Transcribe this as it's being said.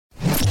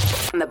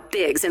on the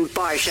Biggs and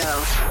Barr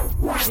Show.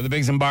 With the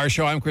Biggs and Barr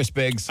Show, I'm Chris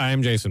Biggs.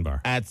 I'm Jason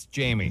Barr. That's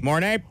Jamie.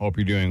 Morning. Hope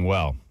you're doing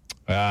well.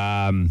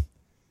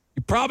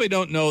 You probably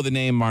don't know the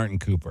name Martin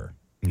Cooper.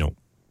 No.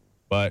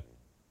 But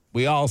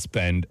we all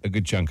spend a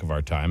good chunk of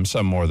our time,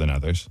 some more than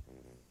others,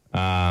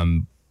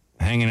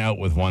 hanging out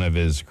with one of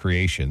his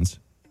creations.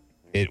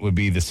 It would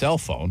be the cell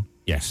phone.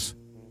 Yes.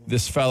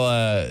 This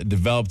fella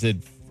developed it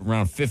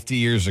around 50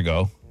 years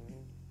ago,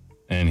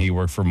 and he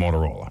worked for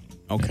Motorola.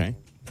 Okay.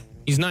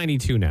 He's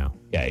 92 now.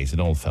 Yeah, he's an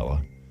old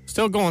fella.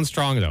 Still going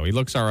strong, though. He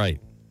looks all right.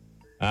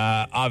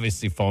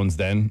 Obviously, phones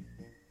then,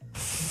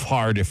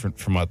 far different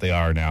from what they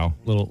are now.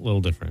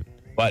 Little different.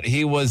 But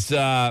he was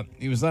on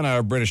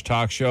a British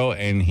talk show,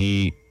 and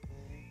he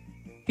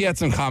had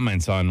some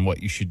comments on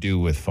what you should do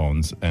with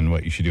phones and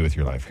what you should do with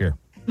your life. Here.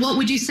 What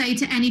would you say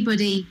to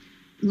anybody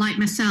like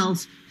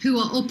myself who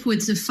are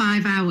upwards of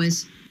 5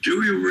 hours? Do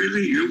you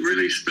really? You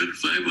really spend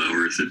 5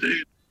 hours a day?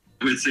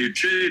 I would say,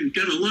 Jane,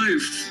 get a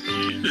life.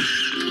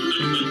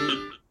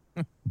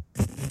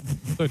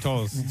 So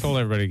he told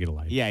everybody to get a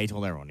life. Yeah, he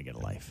told everyone to get a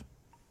life.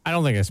 I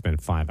don't think I spent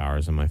 5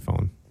 hours on my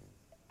phone.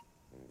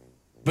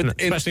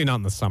 But especially not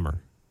in the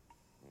summer.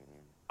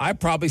 I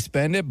probably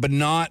spend it, but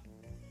not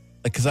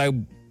because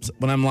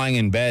when I'm lying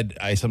in bed,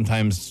 I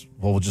sometimes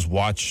will just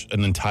watch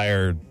an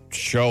entire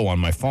show on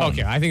my phone.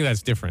 Okay, I think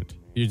that's different.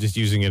 You're just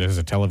using it as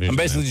a television. I'm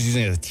basically just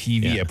using it as a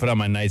TV. Yeah. I put it on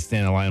my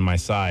nightstand and lie on my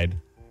side,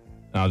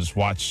 and I'll just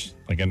watch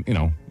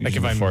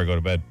before I go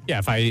to bed.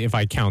 Yeah, if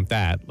I count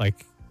that,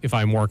 like if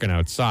I'm working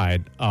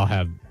outside, I'll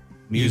have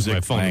Music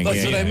my phone. playing.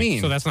 That's what I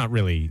mean. So that's not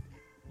really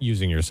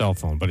using your cell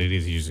phone, but it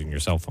is using your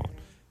cell phone.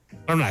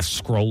 I'm not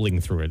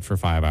scrolling through it for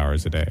 5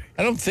 hours a day.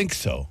 I don't think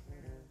so.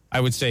 I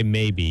would say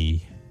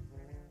maybe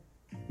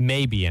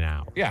an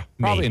hour. Yeah,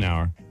 probably Maybe. an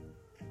hour.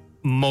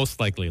 Most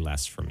likely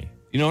less for me.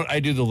 You know what I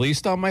do the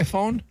least on my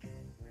phone?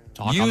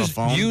 Talk on the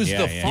phone. Use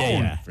Yeah, the yeah,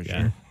 phone. yeah, for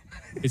sure.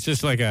 It's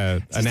just like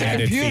an just a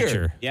added computer.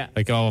 feature. Yeah.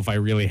 Like, if I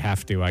really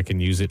have to, I can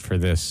use it for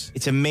this.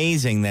 It's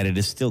amazing that it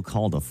is still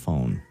called a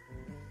phone.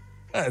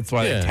 That's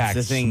why Yeah, they it's tack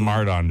the thing.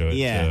 smart onto it.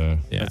 Yeah.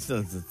 Yeah. That's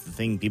the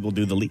thing people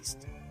do the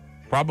least.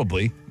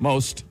 Probably.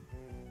 Most.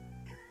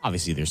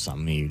 Obviously, there's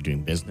some you're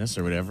doing business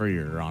or whatever.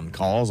 You're on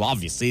calls.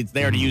 Obviously, it's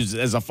there to use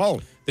as a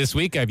phone. This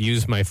week, I've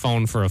used my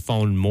phone for a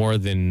phone more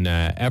than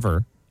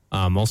ever.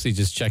 Mostly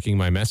just checking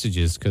my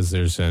messages because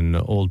there's an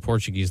old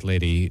Portuguese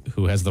lady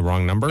who has the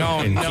wrong number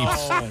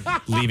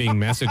keeps leaving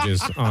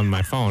messages on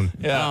my phone.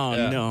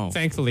 No.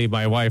 Thankfully,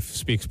 my wife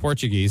speaks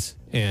Portuguese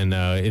and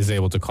is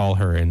able to call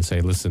her and say,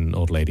 "Listen,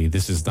 old lady,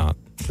 this is not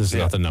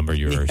the number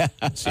you're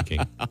seeking."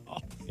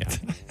 Yeah.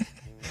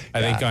 I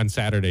think on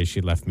Saturday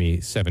she left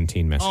me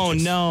 17 messages. Oh,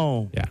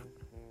 no. Yeah.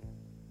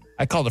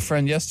 I called a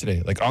friend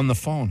yesterday, like on the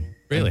phone.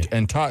 Really?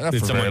 And talked not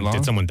for very long.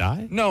 Did someone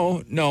die?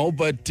 No,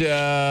 but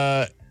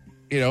it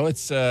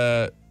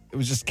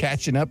was just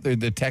catching up. The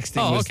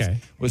texting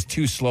was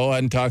too slow. I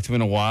hadn't talked to him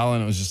in a while,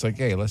 and it was just like,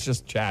 hey, let's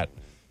just chat.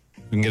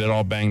 We can get it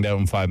all banged out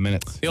in 5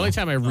 minutes. The only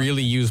time I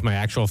really use my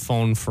actual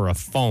phone for a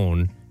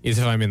phone is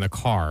if I'm in the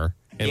car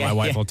and my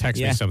wife will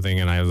text me something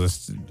and I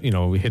just,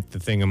 hit the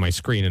thing on my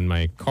screen in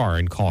my car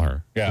and call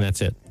her. Yeah. And that's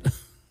it.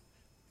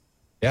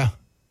 Yeah.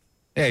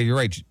 Yeah, you're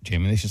right,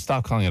 Jamie. They should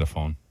stop calling it a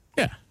phone.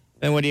 Yeah.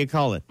 Then what do you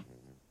call it?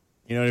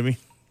 You know what I mean?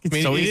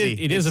 It's so easy.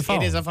 It is a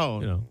phone. It is a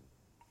phone.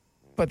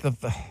 But the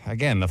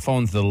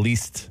phone's the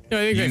least I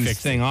think they used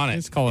fixed thing on it.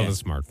 Let's call it a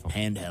smartphone.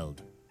 Handheld.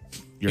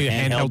 Your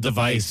handheld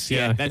device.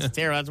 Yeah. That's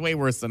terrible. That's way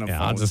worse than a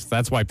Yeah, phone.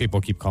 that's why people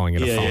keep calling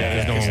it a Yeah, phone. yeah,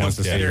 Because no yeah. one wants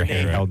to say your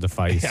handheld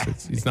device. Yeah.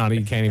 It's not.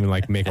 You can't even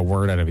make a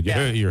word out of it.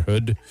 Your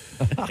hood.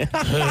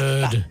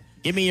 Hood.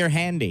 Give me your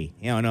handy.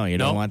 No, you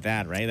don't No. want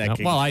that, right? That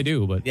could- Well, I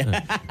do, but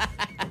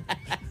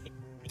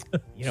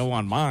you don't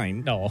want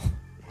mine. no.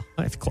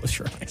 I have to close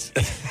your eyes.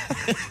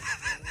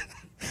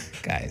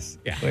 Guys,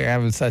 Yeah. we're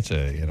having such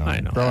a, I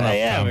know. grown-up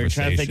Yeah, we're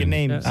trying to think of conversation.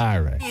 names.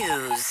 All right.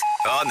 News.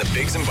 On the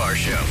Biggs and Barr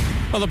Show.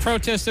 Well, the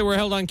protests that were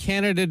held on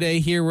Canada Day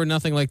here were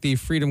nothing like the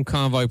Freedom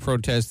Convoy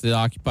protests that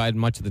occupied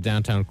much of the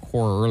downtown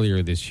core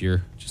earlier this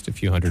year. Just a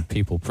few hundred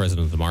people present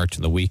at the march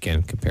on the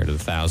weekend compared to the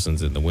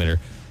thousands in the winter.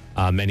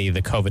 Many of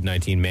the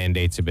COVID-19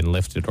 mandates have been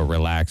lifted or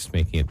relaxed,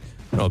 making it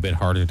a bit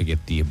harder to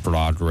get the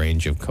broad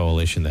range of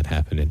coalition that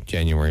happened in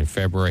January and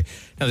February.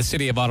 Now, the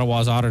City of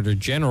Ottawa's Auditor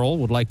General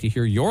would like to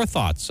hear your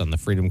thoughts on the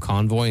Freedom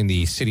Convoy and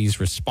the city's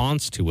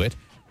response to it.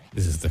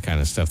 This is the kind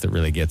of stuff that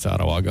really gets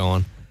Ottawa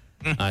going.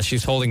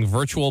 She's holding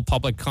virtual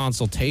public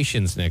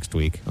consultations next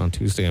week on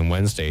Tuesday and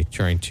Wednesday,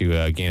 trying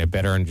to gain a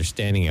better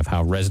understanding of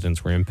how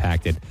residents were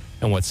impacted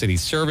and what city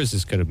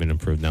services could have been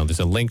improved. Now, there's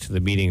a link to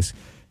the meetings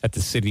at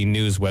the City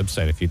News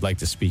website. If you'd like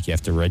to speak, you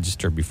have to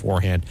register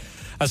beforehand.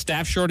 A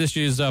staff shortage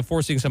is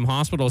forcing some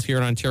hospitals here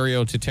in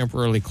Ontario to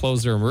temporarily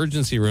close their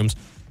emergency rooms.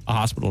 A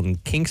hospital in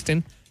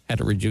Kingston had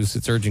to reduce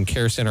its urgent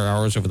care center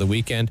hours over the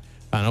weekend.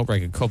 An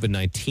outbreak of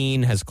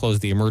COVID-19 has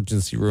closed the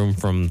emergency room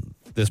from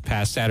this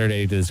past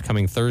Saturday to this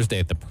coming Thursday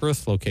at the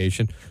Perth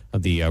location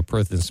of the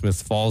Perth and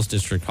Smith Falls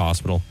District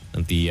Hospital.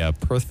 At the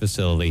Perth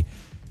facility,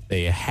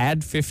 they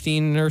had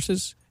 15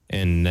 nurses,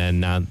 and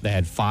then they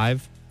had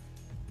 5,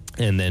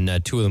 and then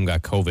 2 of them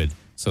got COVID.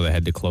 so they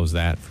had to close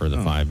that for the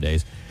 5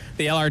 days.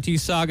 The LRT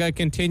saga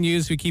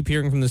continues. We keep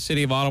hearing from the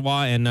City of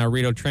Ottawa and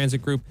Rideau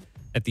Transit Group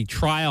that the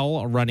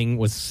trial running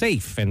was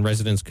safe and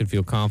residents could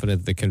feel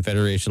confident the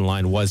Confederation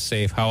line was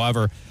safe.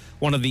 However,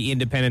 one of the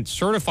independent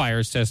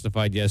certifiers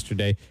testified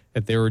yesterday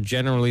that they were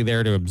generally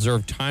there to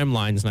observe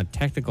timelines, not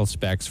technical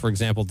specs. For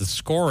example, the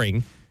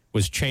scoring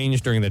was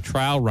changed during the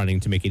trial running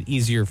to make it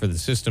easier for the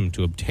system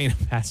to obtain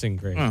a passing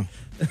grade.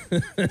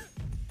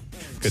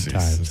 Good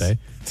times, eh?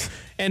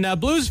 And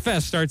Blues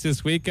Fest starts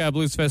this week.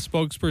 Blues Fest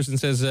spokesperson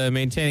says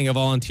maintaining a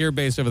volunteer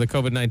base over the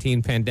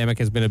COVID-19 pandemic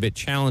has been a bit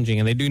challenging,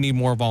 and they do need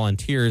more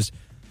volunteers.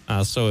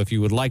 So if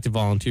you would like to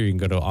volunteer, you can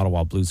go to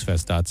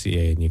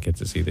ottawabluesfest.ca and you get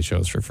to see the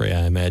shows for free,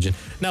 I imagine.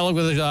 Now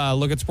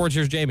look at sports.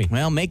 Here's Jamie.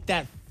 Well, make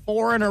that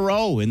 4 in a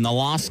row in the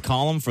loss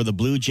column for the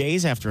Blue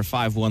Jays after a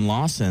 5-1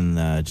 loss in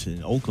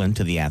Oakland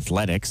to the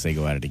Athletics. They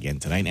go at it again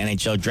tonight.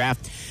 NHL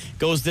draft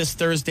goes this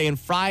Thursday and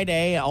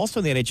Friday. Also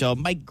in the NHL,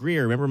 Mike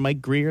Greer. Remember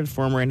Mike Greer, the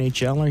former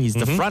NHLer? He's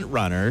the front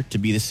runner to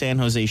be the San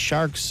Jose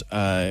Sharks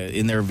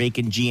in their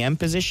vacant GM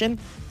position.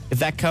 If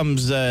that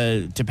comes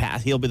to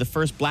pass, he'll be the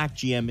first black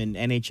GM in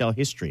NHL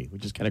history,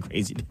 which is kind of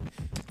crazy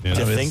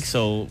to think.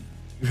 So,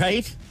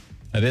 right?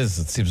 It is.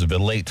 It seems a bit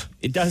late.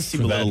 It does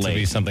seem a little late to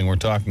be something we're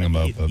talking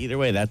about. But either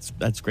way, that's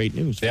great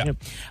news. Yeah.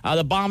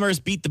 The Bombers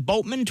beat the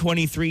Boatmen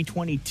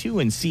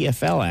 23-22 in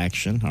CFL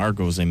action.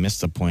 Argos, they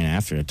missed a point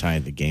after to tie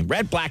the game.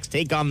 Red Blacks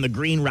take on the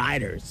Green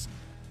Riders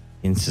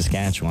in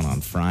Saskatchewan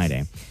on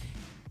Friday.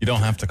 you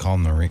don't have to call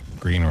them the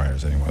Green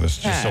Riders anymore. There's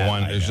just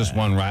one. There's just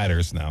one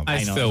Riders now.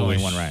 I know, still there's wish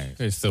only one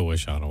Riders. I still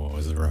wish Ottawa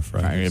was the Rough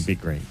Riders. It'd be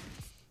great.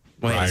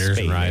 Riders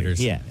and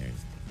Riders. Yeah.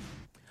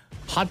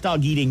 Hot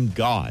dog eating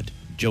god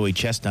Joey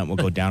Chestnut will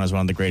go down as one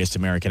of the greatest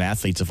American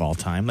athletes of all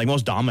time, like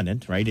most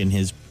dominant, right, in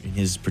his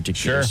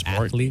particular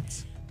sport.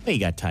 Athletes. Well, you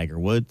got Tiger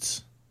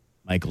Woods,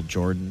 Michael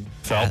Jordan,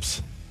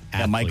 Phelps.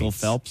 Michael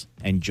Phelps,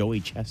 and Joey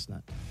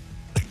Chestnut.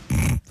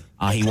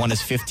 He won his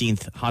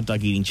 15th hot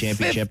dog eating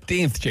championship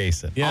 15th,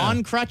 Jason.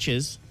 on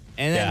crutches,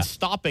 and then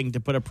stopping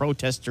to put a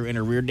protester in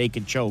a rear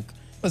naked choke.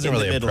 Wasn't in the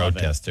really a middle of it.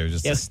 protester,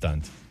 just a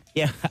stunt.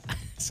 Yeah,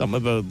 something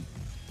about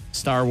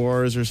Star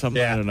Wars or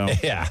something. I don't know.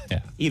 Yeah.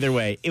 Either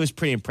way, it was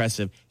pretty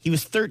impressive. He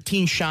was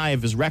 13 shy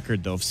of his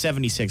record, though, of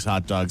 76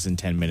 hot dogs in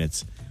 10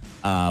 minutes,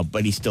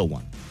 but he still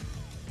won.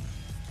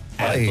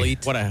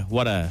 Athlete.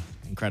 What a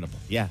incredible.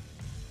 Yeah.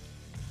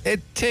 It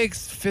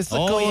takes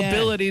physical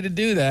ability to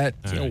do that.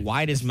 See how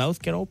wide his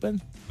mouth can open?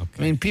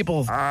 I mean,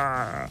 people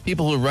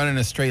who run in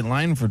a straight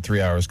line for 3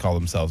 hours call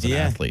themselves an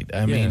athlete.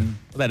 I mean,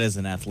 Well, that is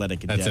an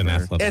athletic endeavor. That's an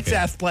athletic. it's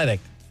athletic.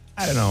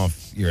 I don't know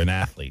if you're an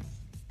athlete.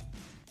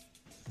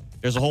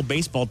 There's a whole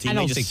baseball team.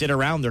 They just sit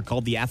around. They're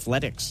called the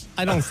Athletics.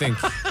 I don't think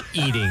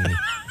eating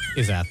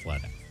is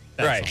athletic.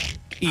 Right.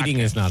 All. Eating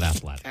is not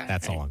athletic.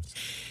 That's all I'm saying.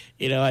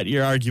 You know what?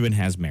 Your argument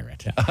has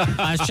merit.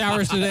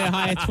 Showers today,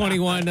 high at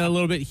 21, a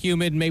little bit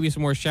humid. Maybe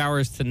some more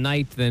showers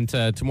tonight. Then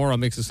tomorrow,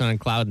 mix of sun and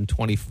cloud and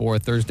 24.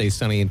 Thursday,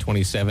 sunny and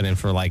 27. And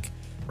for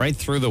right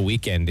through the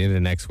weekend into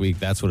next week,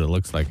 that's what it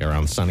looks like,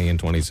 around sunny and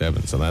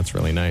 27. So that's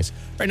really nice.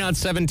 Right now it's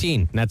 17.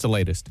 And that's the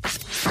latest.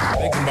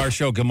 Jason Barr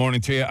Show. Good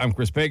morning to you. I'm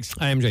Chris Biggs.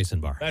 I am Jason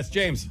Barr. That's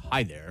James.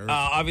 Hi there.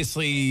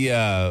 Obviously,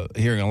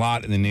 hearing a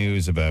lot in the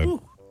news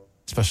about,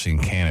 especially in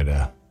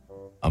Canada,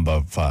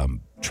 about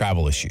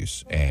travel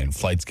issues and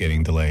flights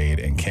getting delayed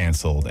and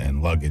canceled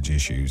and luggage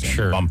issues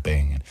and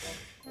bumping.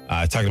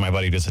 Talking to my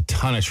buddy who does a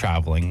ton of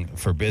traveling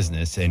for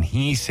business, and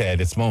he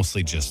said it's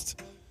mostly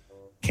just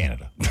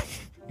Canada.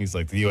 He's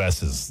like, the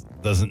U.S. is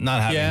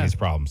not having these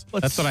problems.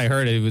 That's what I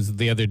heard. It was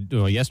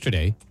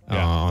yesterday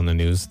on the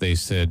news. They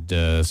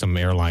said some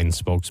airline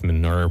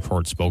spokesman or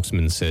airport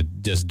spokesman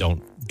said just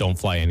don't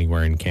fly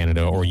anywhere in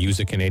Canada or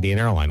use a Canadian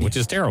airline, which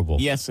is terrible.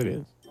 Yes, it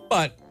is.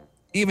 But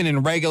even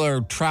in regular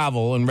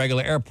travel and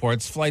regular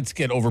airports, flights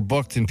get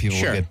overbooked and people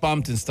get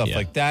bumped and stuff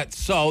like that.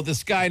 So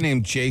this guy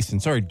named Jason,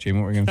 sorry, Jamie,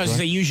 what were you going to say?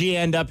 They usually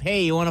end up,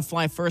 hey, you want to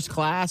fly first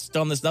class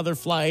on this other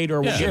flight,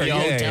 or we'll give you a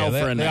hotel for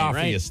a night, they offer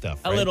right? you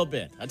stuff, A right? little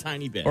bit, a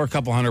tiny bit. Or a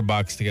couple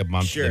 $100 to get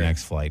bumped to the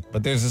next flight.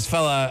 But there's this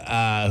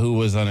fella who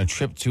was on a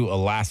trip to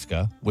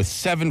Alaska with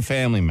 7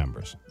 family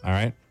members, all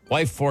right?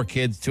 Wife, 4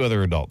 kids, 2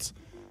 other adults.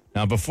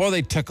 Now, before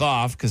they took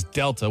off, because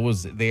Delta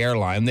was the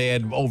airline, they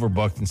had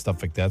overbooked and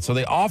stuff like that. So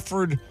they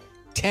offered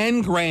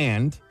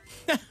 $10,000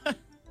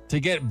 to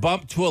get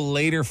bumped to a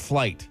later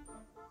flight.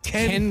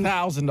 $10,000.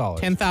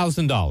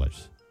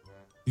 $10,000.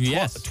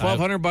 Yes.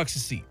 $1,200 a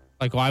seat.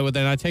 Like, why would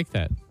they not take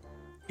that?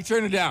 He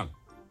turned it down.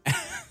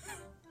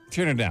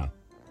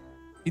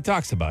 He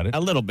talks about it. A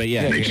little bit,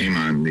 yeah. They came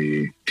on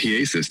the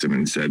PA system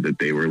and said that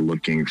they were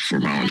looking for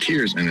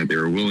volunteers and that they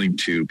were willing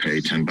to pay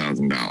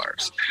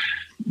 $10,000,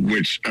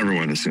 which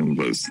everyone assumed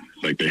was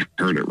like they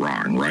heard it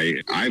wrong,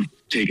 right? I've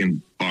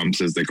taken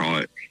bumps, as they call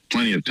it,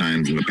 plenty of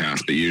times in the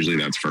past, but usually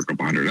that's for a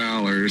couple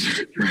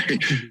 $100,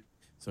 right?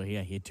 So,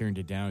 yeah, he had turned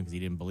it down because he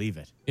didn't believe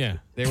it. Yeah.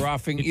 They were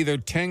offering either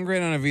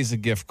 $10,000 on a Visa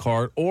gift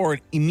card or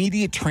an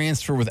immediate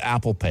transfer with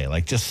Apple Pay.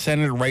 Like, just send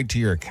it right to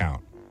your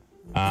account.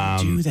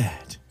 Do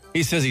that.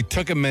 He says he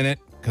took a minute,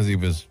 because he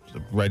was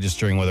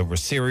registering whether it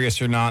was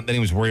serious or not. Then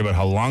he was worried about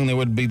how long they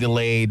would be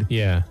delayed.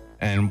 Yeah.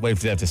 And what if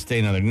they have to stay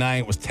another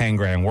night? Was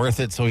 $10,000 worth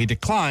it? So he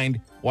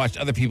declined, watched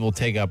other people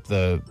take up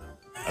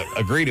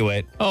agree to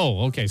it.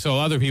 Oh, okay. So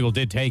other people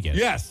did take it.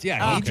 Yes,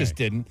 yeah, he just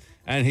didn't.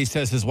 And he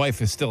says his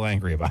wife is still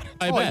angry about it.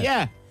 I bet.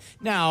 yeah.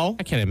 Now,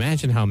 I can't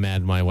imagine how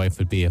mad my wife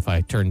would be if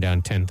I turned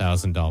down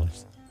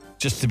 $10,000.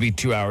 Just to be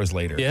 2 hours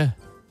later. Yeah.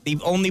 the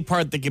only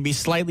part that could be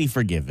slightly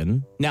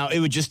forgiven, now it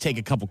would just take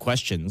a couple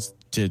questions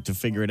to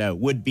figure it out,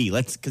 would be,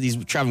 because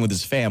he's traveling with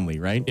his family,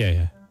 right?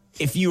 Yeah.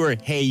 If you were,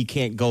 hey, you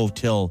can't go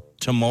till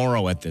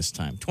tomorrow at this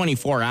time,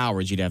 24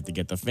 hours you'd have to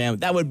get the family.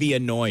 That would be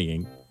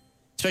annoying,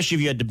 especially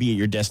if you had to be at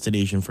your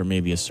destination for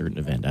maybe a certain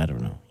event. I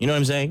don't know. You know what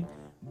I'm saying?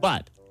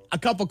 But a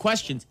couple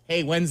questions.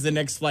 Hey, when's the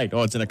next flight?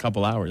 Oh, it's in a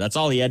couple hours. That's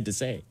all he had to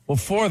say. Well,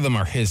 4 of them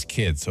are his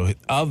kids. So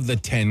of the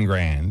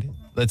 $10,000,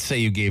 let's say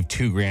you gave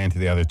 $2,000 to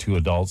the other 2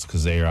 adults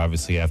because they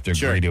obviously have to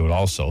agree to it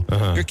also.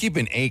 You're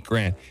keeping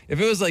 $8,000. If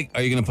it was like,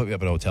 are you going to put me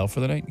up at a hotel for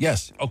the night?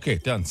 Yes. Okay,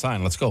 done.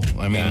 Sign. Let's go.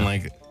 I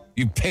mean,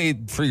 you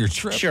paid for your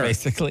trip,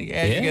 basically,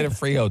 and you get a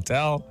free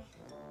hotel.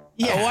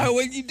 Yeah. Why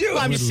would you do it?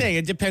 Well, I'm just saying,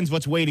 it depends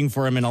what's waiting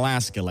for him in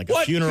Alaska, like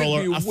a funeral or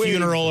a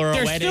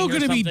They're wedding. still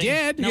going to be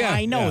dead. No,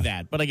 I know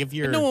that, but like if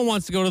you're, No one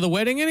wants to go to the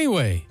wedding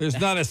anyway.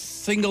 There's not a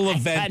single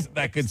event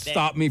that could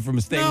stop me from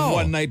staying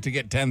one night to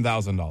get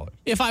 $10,000.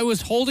 If I was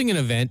holding an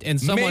event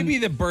and someone... Maybe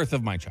the birth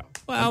of my child.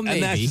 Well, and maybe.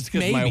 that's just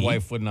because my maybe.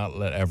 wife would not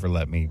ever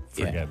let me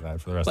forget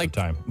that for the rest of the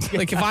time.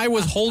 Like if I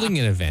was holding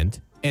an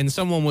event and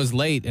someone was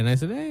late and I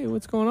said, hey,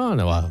 what's going on?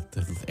 Well,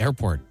 the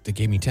airport, they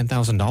gave me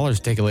 $10,000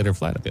 to take a later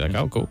flight. I'd be like,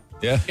 oh, cool.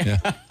 Yeah.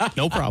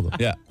 No problem.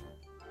 Yeah.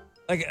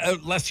 Like,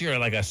 unless you're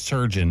like a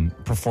surgeon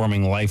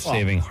performing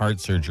life-saving heart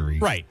surgery.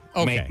 Right.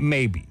 Okay.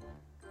 Maybe.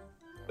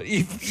 But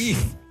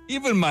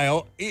even my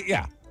own,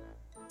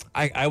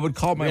 I would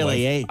call my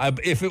wife.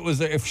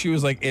 If she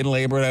was like in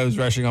labor and I was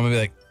rushing, I'm going to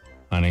be like,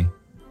 honey,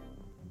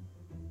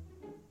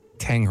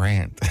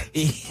 $10,000.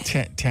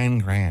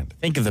 $10,000.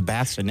 think of the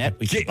bassinet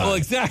we could buy. Well,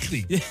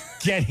 exactly.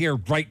 Get here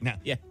right now.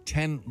 Yeah.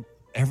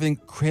 Everything,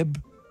 crib.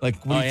 Like,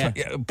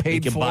 paid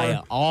you can for.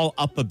 buy all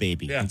up a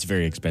baby. Yeah. It's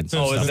very expensive.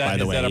 Oh, stuff, is that, by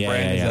the is way. that a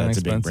brand? Yeah, Is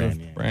that's that an a big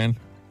expensive brand.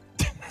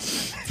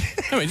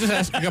 brand? Anyway, just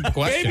ask a couple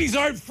questions. Babies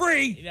aren't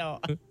free. You know,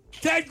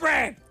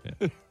 $10,000.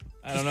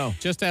 I don't know.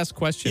 Just ask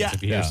questions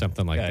if you hear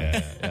something like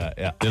that.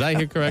 Yeah. Did I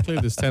hear correctly?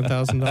 This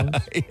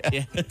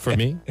 $10,000 for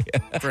me?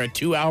 for a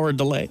 2-hour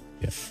delay.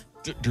 Yeah.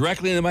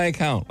 Directly into my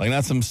account. Like,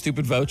 not some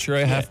stupid voucher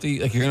I have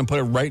to, like, you're going to put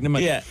it right into my...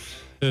 Yeah.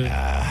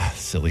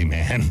 Silly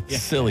man. Yeah.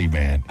 Silly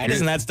man. Why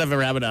doesn't that stuff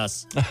ever happen to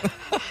us?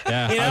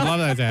 Yeah, I'd love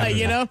that to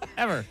happen.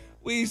 Ever.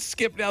 We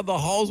skip down the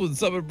halls when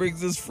someone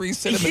brings us free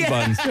cinnamon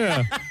buns.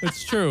 Yeah,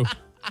 it's true.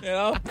 You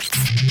know?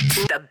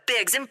 The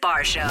Biggs and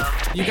Bar Show.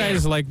 You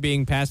guys like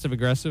being passive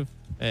aggressive?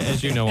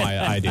 As you know,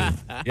 I do.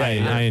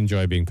 I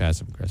enjoy being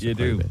passive aggressive. You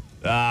do.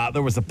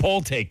 There was a poll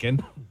taken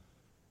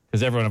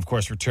because everyone, of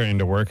course, returning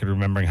to work and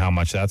remembering how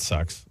much that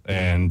sucks.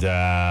 And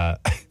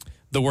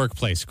the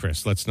workplace,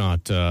 Chris. Let's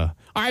not.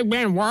 I've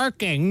been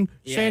working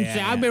since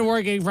I've been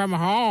working from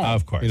home.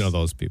 Of course. You know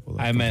those people.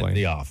 That I meant complain.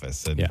 the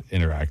office and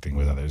interacting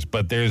with others.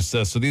 But there's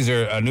so these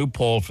are a new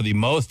poll for the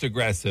most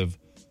passive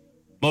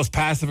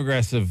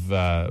aggressive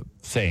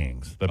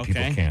sayings that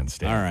people can't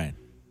stand. All right.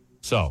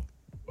 So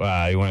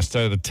you want to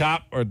start at the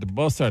top or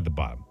both start at the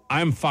bottom?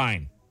 I'm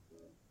fine.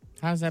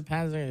 How's that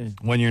passive?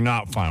 When you're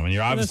not fine, when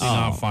you're obviously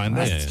not fine,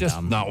 that's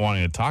just not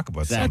wanting to talk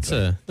about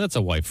something. That's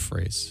a wife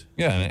phrase.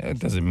 Yeah, and it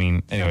doesn't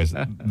mean. Anyways,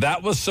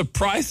 that was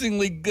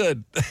surprisingly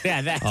good.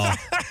 Yeah, that's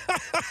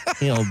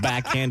the old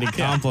backhanded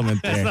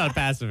compliment there. That's not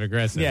passive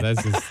aggressive. Yeah.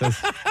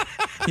 That's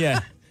Yeah.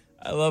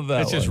 I love that.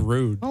 that's just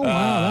rude. Oh,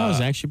 wow. That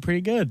was actually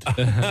pretty good.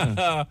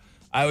 I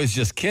was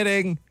just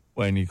kidding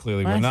when you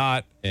clearly were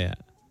not. Yeah.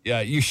 Yeah,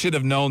 you should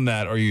have known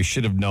that, or you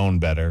should have known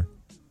better.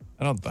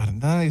 None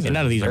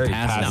of these are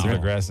passive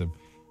aggressive.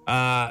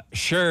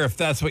 Sure, if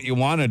that's what you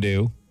want to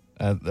do,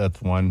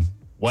 that's one.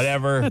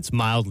 Whatever. That's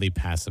mildly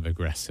passive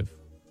aggressive.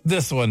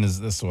 This one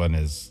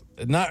is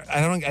not.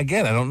 I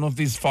don't know if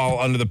these fall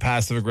under the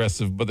passive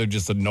aggressive, but they're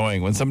just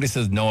annoying. When somebody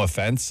says no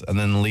offense and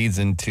then leads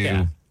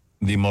into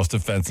the most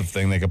offensive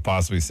thing they could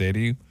possibly say to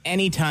you.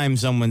 Anytime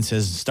someone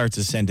starts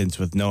a sentence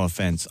with no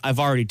offense, I've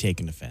already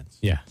taken offense.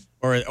 Yeah.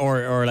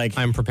 Or like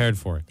I'm prepared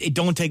for it. Hey,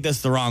 don't take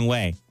this the wrong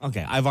way.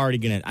 Okay,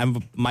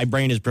 my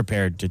brain is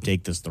prepared to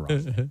take this the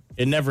wrong way.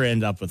 It never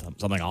ends up with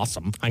something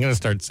awesome. I'm going to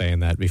start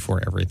saying that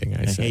before everything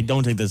I say. Hey,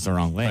 don't take this the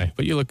wrong way. Right,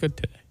 but you look good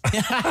today.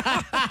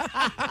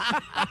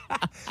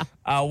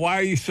 Why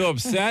are you so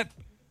upset?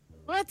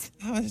 What?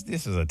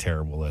 This is a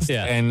terrible list.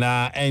 Yeah.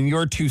 And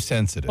you're too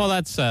sensitive. Well,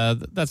 that's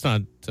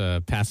not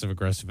passive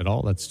aggressive at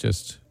all. That's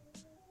just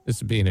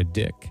being a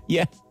dick.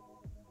 Yeah.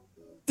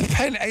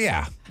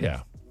 Yeah.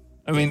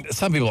 I mean,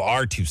 some people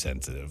are too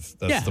sensitive.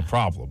 That's the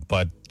problem.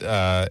 But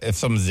if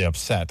someone's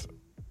upset,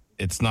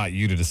 it's not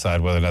you to decide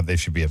whether or not they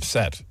should be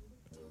upset.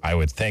 I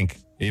would think.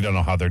 You don't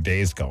know how their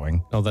day's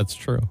going. Oh, that's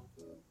true.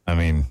 I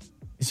mean,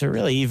 is there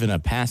really even a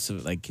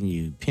passive, can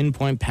you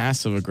pinpoint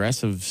passive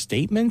aggressive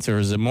statements, or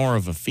is it more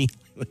of a feeling?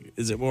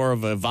 Is it more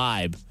of a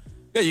vibe?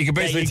 Yeah, you can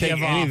basically you take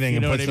give off, anything you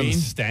and know put what I some mean?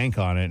 stank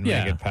on it and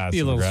make it passive be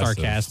a little aggressive.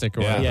 sarcastic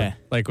or Yeah. whatever. Yeah.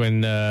 Like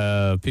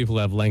when people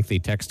have lengthy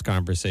text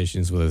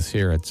conversations with us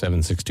here at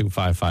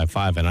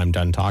 762-555 and I'm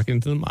done talking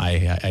to them,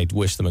 I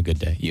wish them a good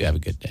day. You have a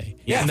good day.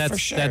 Yeah, and that's for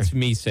sure. that's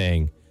me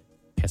saying,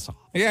 piss off.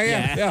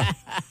 Yeah.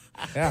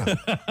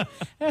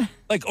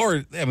 Like,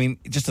 or, I mean,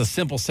 just a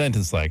simple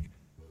sentence like,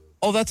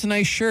 oh, that's a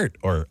nice shirt.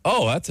 Or,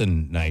 oh, that's a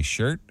nice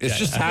shirt. It's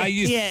just how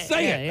you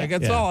say it. Like,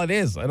 that's all it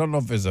is. I don't know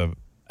if there's the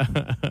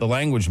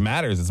language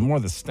matters. It's more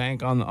the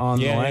stank on the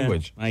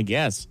language. I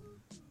guess.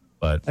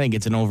 But I think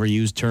it's an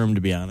overused term,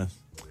 to be honest.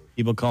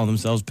 People call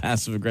themselves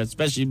passive aggressive,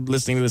 especially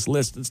listening to this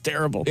list. It's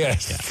terrible.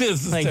 yes,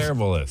 this is a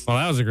terrible list. Well,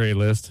 that was a great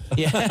list.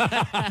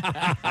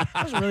 That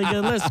was a really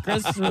good list,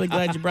 Chris. Really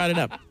glad you brought it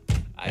up.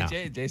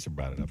 Jason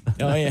brought it up.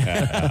 Oh,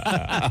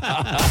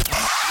 yeah.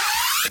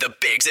 The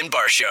Biggs and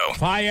Bar Show.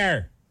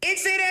 Fire.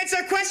 Instant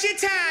answer question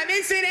time.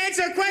 Instant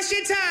answer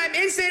question time.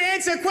 Instant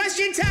answer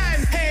question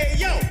time. Hey,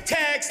 yo,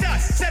 text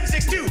us.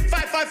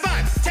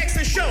 762-555. Text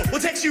the show.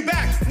 We'll text you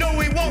back. No,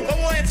 we won't, but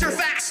we'll answer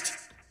fast.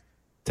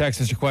 Text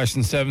us your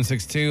question,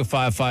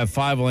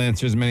 762-555. We'll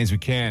answer as many as we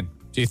can.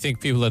 Do you think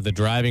people at the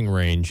driving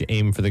range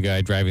aim for the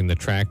guy driving the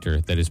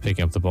tractor that is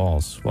picking up the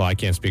balls? Well, I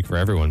can't speak for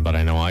everyone, but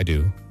I know I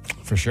do.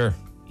 For sure.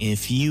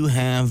 If you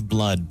have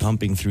blood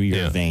pumping through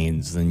your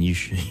veins, then you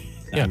should.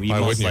 Yeah, why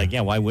wouldn't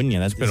you? Why wouldn't you?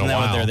 That's been a isn't that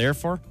what while. they're there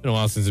for? It's been a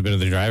while since I've been to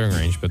the driving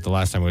range, but the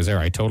last time I was there,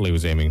 I totally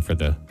was aiming for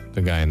the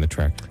guy in the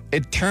tractor.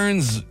 It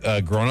turns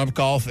grown-up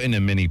golf into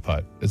mini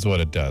putt is what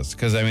it does.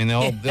 Because, I mean,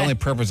 the only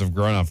purpose of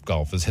grown-up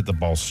golf is hit the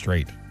ball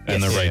straight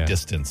and the right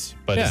distance.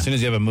 But as soon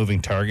as you have a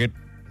moving target,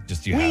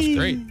 you have to.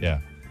 Great. Yeah.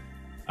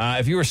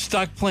 If you were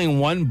stuck playing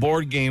one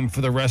board game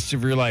for the rest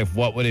of your life,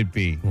 what would it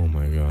be? Oh,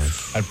 my God.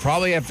 I'd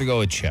probably have to go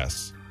with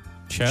chess.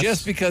 Chess?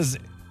 Just because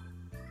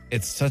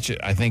it's such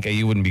a, I think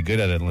you wouldn't be good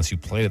at it unless you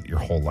played it your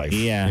whole life.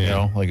 Yeah. You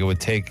know, like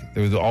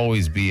there would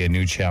always be a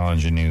new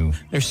challenge,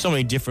 There's so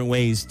many different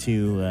ways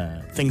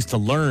to things to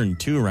learn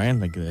too, right?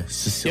 Like the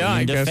Sicilian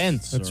I guess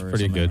defense. that's or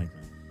pretty something good. like that.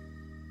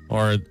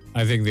 Or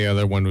I think the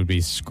other one would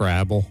be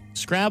Scrabble.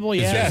 Scrabble,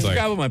 Yeah, Yeah, it's like-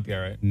 Scrabble might be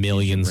all right.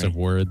 Millions of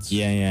words.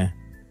 Yeah.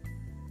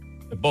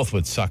 They both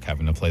would suck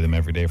having to play them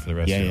every day for the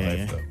rest of your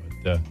life, though.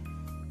 But,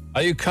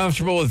 are you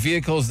comfortable with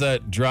vehicles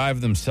that drive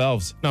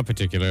themselves? Not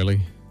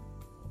particularly.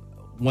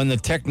 When the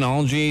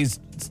technology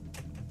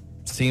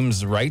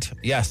seems right,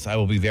 yes, I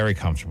will be very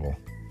comfortable.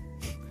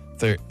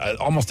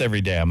 Almost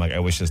every day, I'm like, I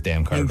wish this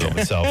damn car drove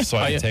itself so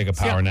I could take a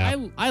power nap.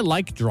 I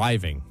like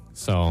driving,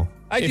 so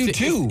I do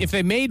too. If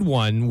they made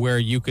one where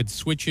you could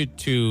switch it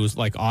to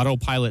like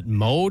autopilot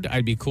mode,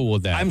 I'd be cool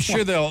with that. I'm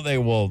sure that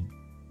will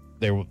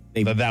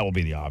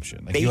be the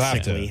option. Like, you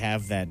Basically have to.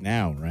 have that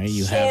now, right?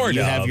 You Sort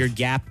have of. your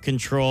gap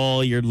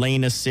control, your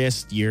lane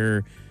assist,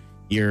 your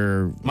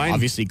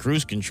obviously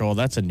cruise control.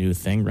 That's a new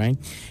thing, right?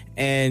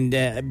 And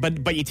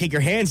but you take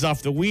your hands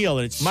off the wheel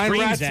and it Mine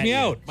screams rats at me you.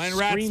 out. Mine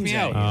rats Screams me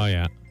at out. you. Oh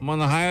yeah. I'm on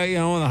the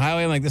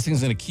highway, I'm like, this thing's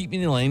going to keep me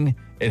in the lane.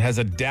 It has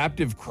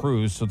adaptive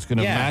cruise, so it's going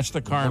to Yeah. match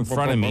the car in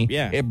front of me.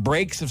 Yeah. It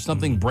brakes if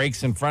something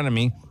breaks in front of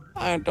me.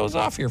 I doze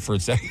off here for a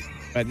second.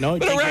 But no,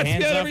 But it take your rats me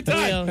hands out off every the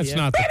time. wheel. That's Yeah.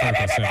 not the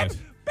purpose of it.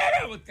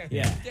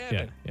 Yeah. Damn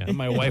it. Yeah. And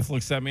my wife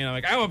looks at me and I'm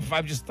like,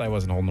 I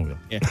wasn't holding the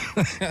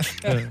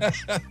wheel.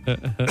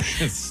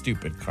 Yeah.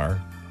 Stupid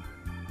car.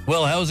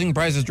 Well, housing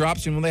prices dropped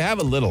soon. Well, they have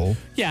a little.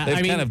 Yeah, They've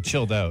I mean- kind of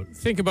chilled out.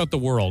 Think about the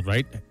world,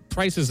 right?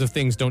 Prices of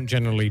things don't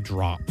generally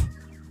drop,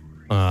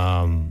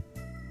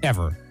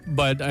 ever.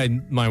 But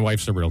my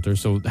wife's a realtor,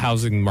 so the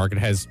housing market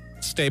has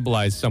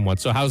stabilized somewhat.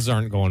 So houses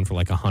aren't going for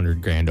like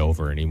 $100,000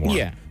 over anymore.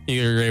 Yeah.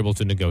 You're able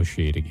to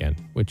negotiate again,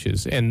 which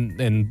is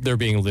and they're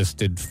being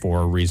listed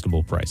for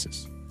reasonable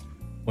prices.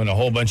 When a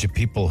whole bunch of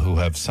people who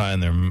have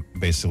signed their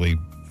basically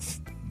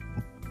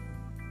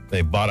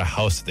they bought a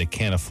house that they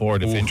can't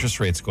afford. If interest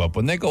rates go up,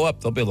 when they go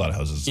up, there'll be a lot of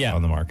houses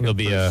on the market. There'll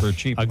be for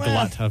cheap. a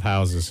glut of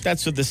houses.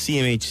 That's what the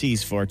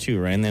CMHC's for too,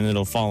 right? And then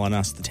it'll fall on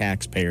us, the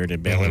taxpayer, to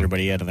bail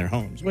everybody out of their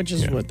homes, which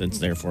is what it's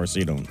there for. So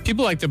you don't.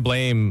 People like to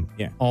blame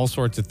all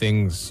sorts of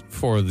things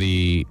for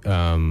the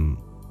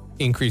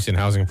increase in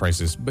housing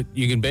prices, but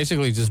you can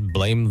basically just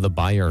blame the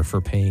buyer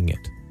for paying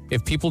it.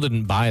 If people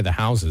didn't buy the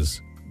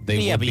houses, they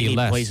would but be you need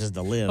less places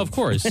to live, of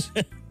course.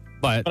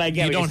 But I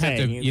get you what don't you're have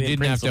to. saying. You In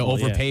didn't have to principle,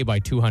 overpay by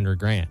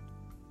 $200,000.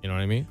 You know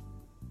what I mean?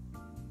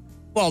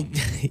 Well,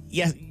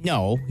 yes,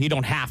 no, you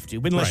don't have to,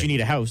 but unless Right. you need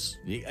a house.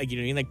 You know what I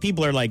mean? Like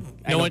people are like,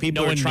 I know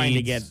people are trying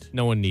to get.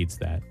 No one needs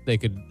that. They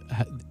could,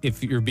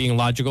 if you're being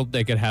logical,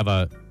 they could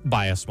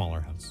buy a smaller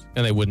house,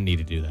 and they wouldn't need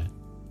to do that.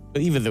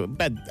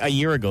 But a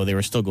year ago, they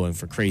were still going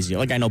for crazy.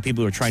 Like I know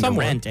people who are trying Some to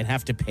were. rent and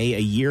have to pay a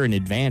year in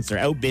advance. They're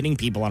outbidding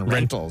people on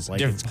rentals.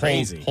 Like it's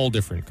crazy, Whole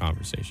different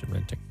conversation.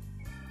 Renting.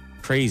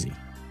 crazy.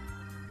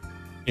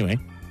 Anyway,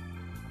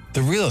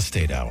 The real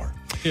estate hour.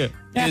 Yeah.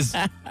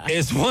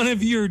 Is one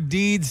of your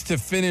deeds to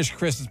finish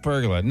Chris's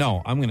pergola?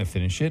 No, I'm going to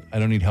finish it. I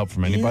don't need help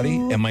from anybody.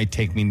 It might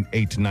take me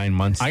 8 to 9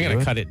 months. I'm to gonna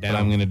do cut it down. But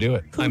I'm going to do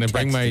it. I'm going to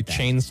bring my texted that?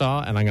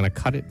 chainsaw and I'm going to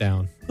cut it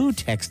down. who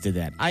texted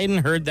that? I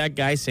hadn't heard that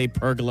guy say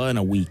pergola in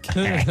a week.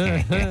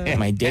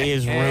 My day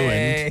is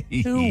ruined.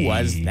 Who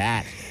was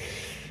that?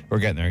 We're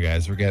getting there,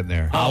 guys. We're getting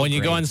there. When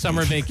you go on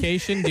summer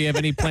vacation, do you have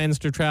any plans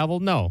to travel?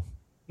 No,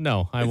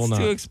 I will It's not.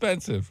 too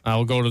expensive. I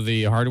will go to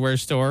the hardware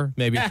store,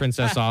 maybe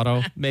Princess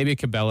Auto, maybe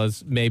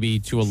Cabela's, maybe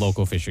to a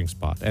local fishing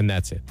spot, and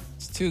that's it.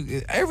 It's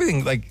too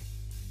everything.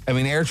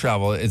 Air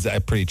travel is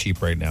pretty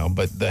cheap right now,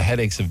 but the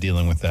headaches of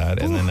dealing with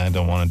that, and then I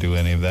don't want to do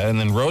any of that, and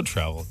then road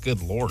travel.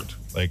 Good Lord,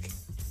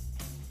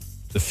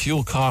 the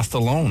fuel cost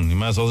alone, you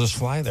might as well just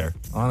fly there.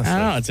 Honestly, I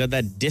don't know. It's at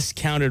that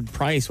discounted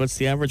price. What's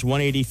the average?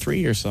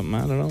 183 or something. I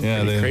don't know.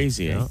 Yeah, Pretty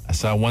crazy. Eh? I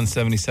saw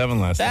 177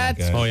 last night. That's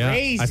guys. Oh, yeah?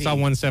 crazy. I saw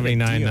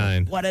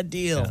 179.9. What a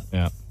deal.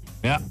 Yeah.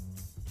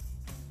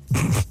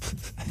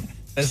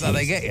 That's how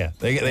they get you.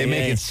 They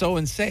make it so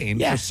insane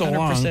for so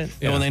long. 100%. And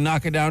Yeah. when they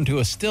knock it down to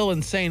a still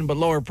insane but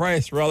lower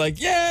price, we're all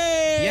like,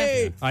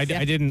 yay! I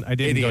didn't go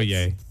Idiots.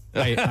 yay.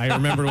 I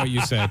remember what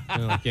you said.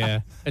 You're like,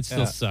 it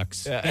still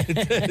sucks. Yeah,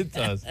 it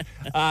does.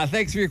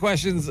 Thanks for your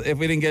questions. If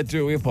we didn't get to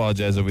it, we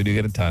apologize. If we do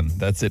get a ton,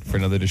 that's it for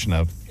another edition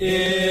of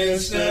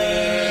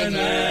Instant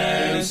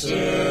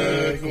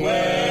Answer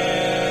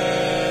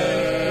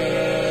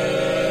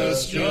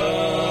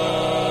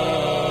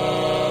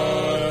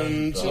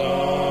Question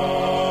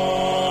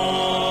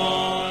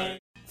Time.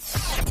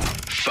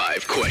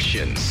 5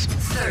 questions.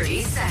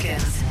 30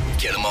 seconds.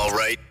 Get them all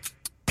right,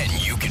 and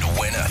you can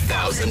win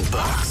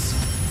 $1,000.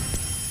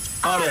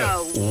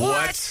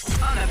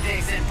 What? On the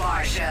Biggs and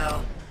Bar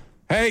Show.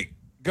 Hey,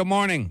 good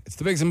morning. It's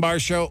the Biggs and Bar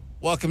Show.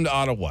 Welcome to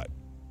OttaWHAT.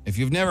 If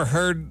you've never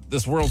heard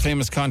this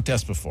world-famous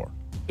contest before,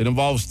 it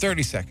involves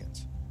 30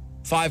 seconds,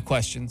 5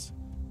 questions.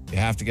 You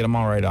have to get them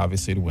all right,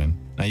 obviously, to win.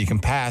 Now, you can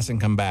pass and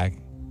come back,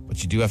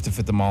 but you do have to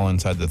fit them all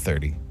inside the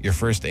 30. Your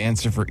first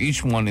answer for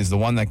each one is the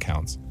one that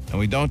counts, and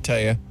we don't tell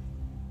you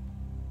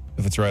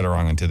if it's right or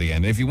wrong until the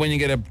end. If you win, you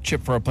get a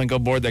chip for a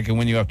Plinko board that can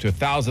win you up to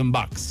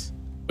 $1,000.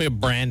 We have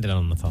Brandon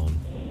on the phone.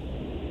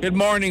 Good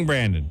morning,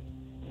 Brandon.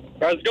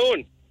 How's it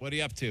going? What are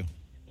you up to?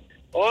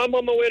 Oh, I'm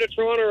on my way to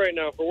Toronto right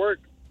now for work.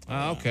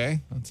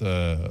 Okay. That's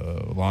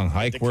a long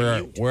hike. The Where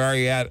commute. are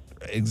you at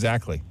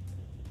exactly?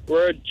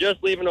 We're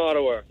just leaving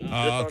Ottawa. Just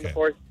on okay. the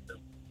fourth. All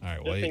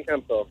right. Just in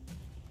Kempville.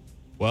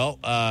 Well,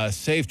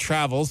 safe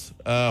travels.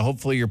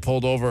 Hopefully you're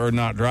pulled over or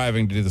not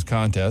driving to do this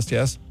contest,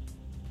 yes?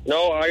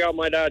 No, I got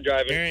my dad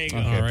driving. There you go.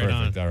 Okay, All right,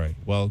 perfect. on. All right.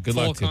 Well, good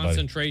Full luck to you, buddy.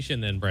 concentration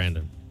then,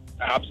 Brandon.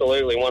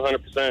 Absolutely,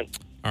 100%.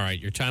 All right,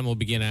 your time will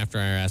begin after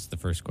I ask the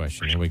first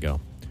question. Here we go.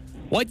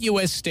 What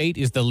U.S. state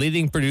is the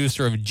leading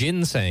producer of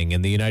ginseng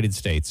in the United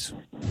States?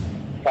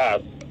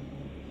 Pass.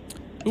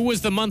 Who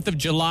was the month of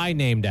July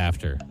named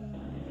after?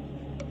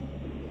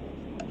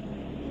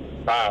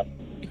 Pass.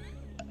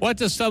 What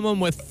does someone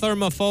with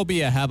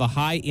thermophobia have a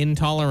high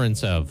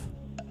intolerance of?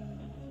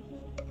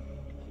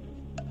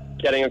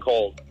 Getting a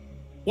cold.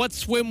 What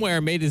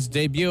swimwear made its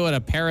debut at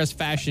a Paris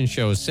fashion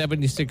show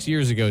 76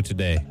 years ago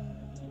today?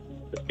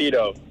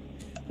 Speedo.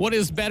 What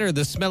is better,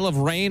 the smell of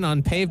rain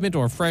on pavement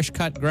or fresh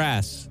cut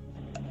grass?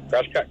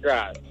 Fresh cut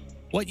grass.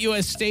 What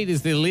U.S. state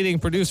is the leading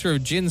producer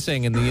of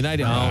ginseng in the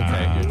United... Oh,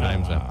 okay, your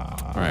time's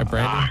up. All right,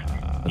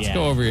 Brandon. Let's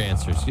go over your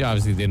answers. You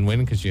obviously didn't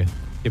win because you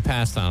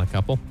passed on a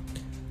couple.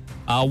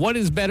 What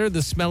is better,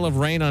 the smell of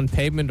rain on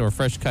pavement or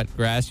fresh cut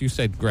grass? You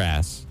said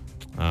grass.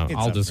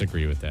 I'll up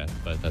disagree with that,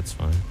 but that's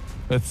fine.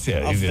 That's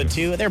Of the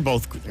two, they're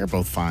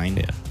both fine.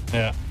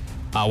 Yeah.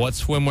 Yeah. What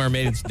swimwear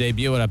made its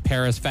debut at a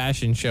Paris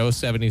fashion show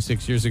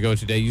 76 years ago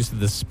today? You said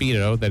the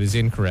Speedo. That is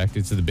incorrect.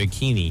 It's the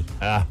bikini.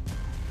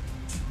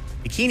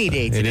 Bikini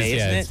Day It today, is, isn't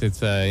yeah, it?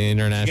 it's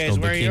International You guys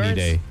wear Bikini yours?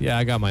 Day. Yeah,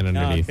 I got mine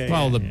underneath. okay,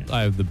 well, yeah,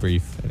 I have the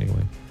brief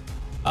anyway.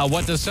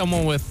 What does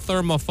someone with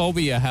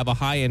thermophobia have a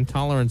high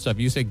intolerance of?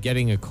 You said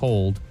getting a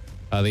cold.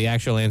 The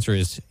actual answer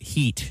is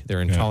heat.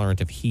 They're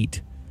intolerant of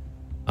heat.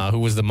 Who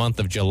was the month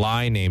of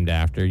July named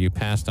after? You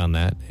passed on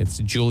that. It's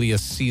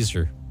Julius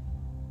Caesar.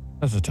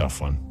 That's a tough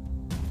one.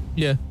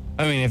 Yeah.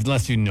 I mean,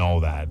 unless you know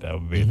that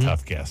would be a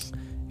tough guess.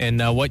 And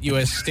what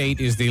U.S. state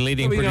is the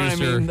leading You know what I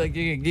producer? mean? Like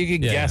you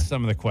can Yeah. guess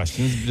some of the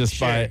questions just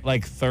by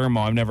like thermo.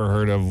 I've never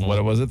heard of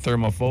what was it?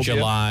 Thermophobia.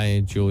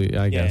 July,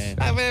 I guess.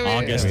 Yeah.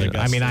 August,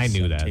 I mean, I Augustus,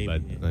 knew that,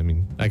 but Octavian. I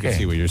mean, I can Okay.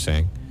 see what you're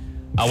saying.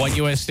 What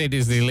U.S. state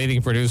is the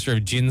leading producer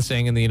of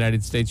ginseng in the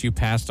United States? You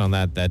passed on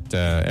that.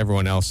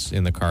 Everyone else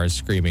in the car is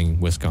screaming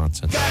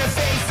Wisconsin. Got a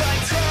face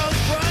like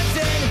Charles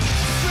Bronson,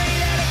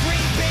 straight out of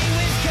Green Bay,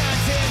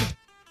 Wisconsin.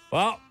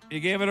 Well, you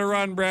gave it a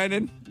run,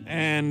 Brandon,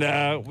 and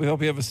we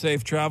hope you have a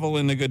safe travel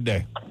and a good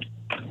day.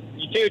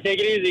 You too. Take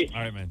it easy.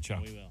 All right, man.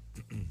 Ciao.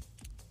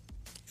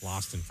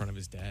 Lost in front of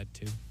his dad,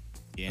 too.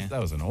 Yeah. That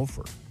was an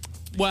offer.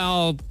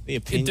 Well, The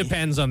it opinion.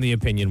 depends on the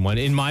opinion one.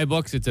 In my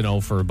books, it's an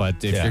offer,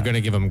 but if Yeah. you're going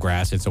to give him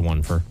grass, it's a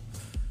one for.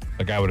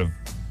 Like I would have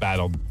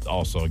battled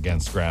also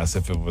against grass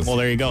if it was. Well,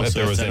 there you go. If So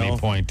there it's was an any O.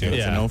 point to it.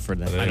 It's an O for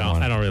that.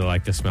 I don't really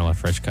like the smell of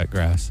fresh cut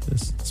grass. It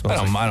smells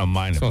I don't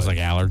mind it it. smells but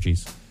like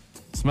allergies.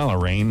 smell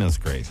of rain is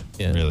great.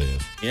 Yeah. It really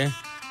is. Yeah.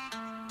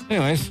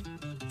 Anyways,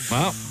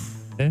 well,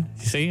 Yeah.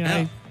 You see,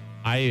 Yeah.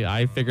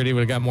 I figured he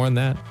would have got more than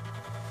that.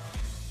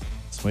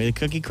 That's the way the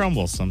cookie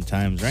crumbles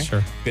sometimes, right?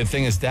 Sure. good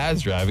thing his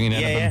dad's driving. He'd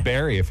end Yeah, up yeah. in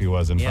Barrie if he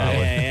wasn't. Yeah,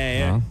 probably. yeah.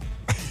 You know?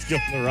 Let's go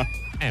for the run.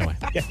 Anyway,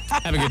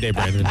 have a good day,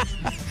 Brandon.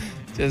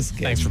 Just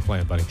kidding. Thanks for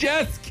playing, buddy.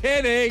 Just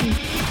kidding.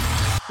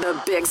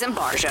 The Biggs and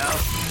Bar Show.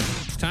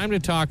 It's time to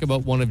talk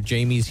about one of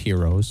Jamie's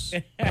heroes,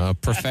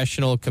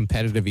 professional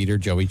competitive eater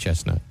Joey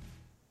Chestnut.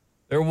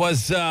 There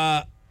was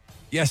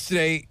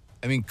yesterday,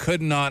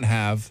 could not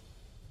have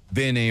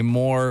been a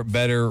more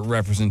better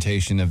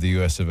representation of the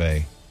US of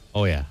A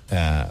Oh,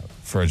 yeah.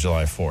 for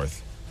July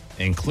 4th,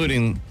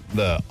 including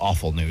the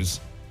awful news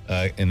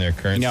in their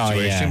current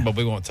situation, but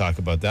we won't talk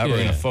about that. We're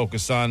going to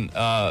focus on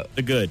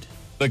The good.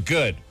 the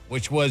good,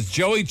 which was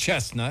Joey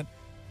Chestnut.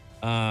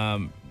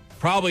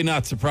 Probably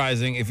not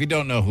surprising if you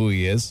don't know who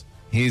he is.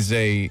 He's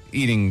a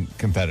eating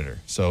competitor,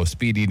 so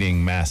speed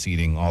eating, mass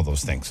eating, all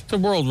those things. It's a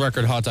world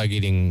record hot dog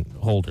eating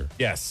holder.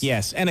 Yes.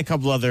 Yes, and a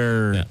couple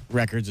other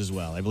records as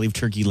well. I believe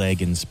turkey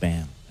leg and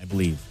spam. I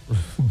believe.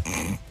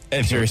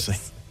 And Seriously.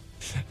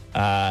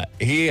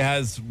 he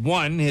has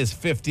won his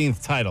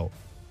 15th title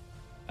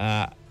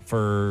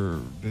for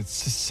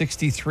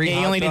 63 He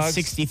hot only dogs.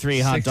 did 63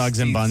 hot dogs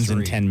and buns in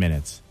 63. 10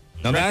 minutes.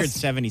 Now Record that's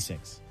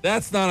 76.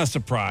 That's not a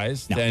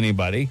surprise to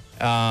anybody.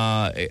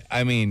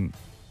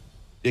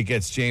 It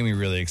gets Jamie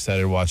really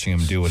excited watching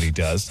him do what he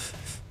does.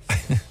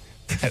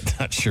 I'm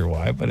not sure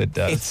why, but it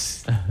does.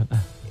 It's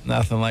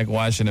Nothing like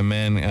watching a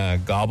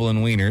man gobbling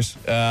wieners.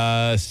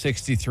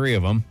 63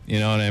 of them. You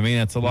know what I mean?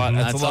 That's a lot.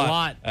 That's a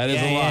lot. That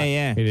is a lot.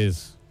 Yeah. It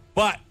is.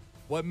 But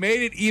what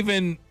made it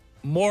even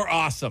more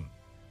awesome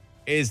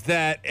is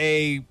that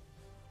a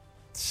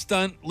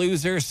stunt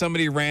loser,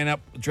 somebody ran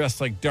up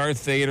dressed like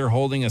Darth Vader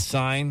holding a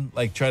sign,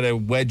 like try to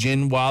wedge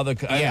in while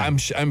I'm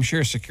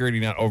sure security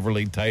not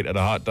overly tight at a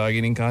hot dog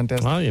eating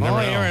contest. Well, you You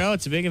never know. never know.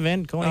 It's a big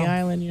event. Coney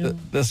Island, you know.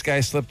 This guy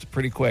slipped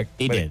pretty quick.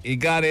 He But did. He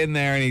got in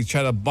there and he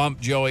tried to bump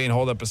Joey and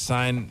hold up a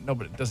sign. No,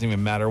 but it doesn't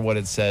even matter what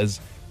it says.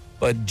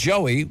 But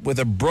Joey, with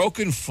a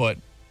broken foot,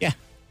 Yeah.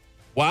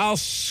 while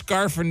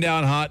scarfing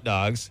down hot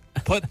dogs,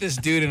 put this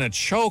dude in a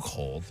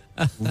chokehold,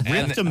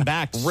 Ripped him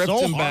back ripped so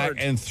him hard.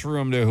 back, and threw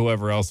him to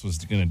whoever else was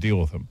going to deal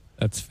with him.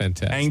 That's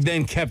fantastic. And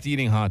then kept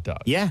eating hot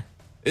dogs. Yeah.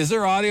 Is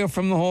there audio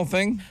from the whole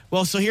thing?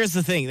 Well, so here's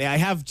the thing. I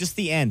have just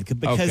the end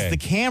because Okay. the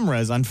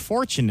cameras,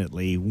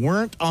 unfortunately,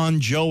 weren't on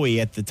Joey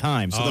at the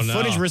time. So Oh, the no.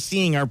 footage we're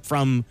seeing are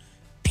from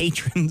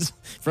patrons,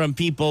 from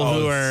people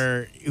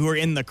Oh, who are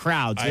in the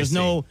crowd. So I there's see.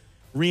 no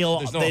real.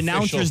 There's no the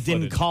announcers official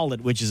didn't footage. call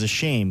it, which is a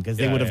shame because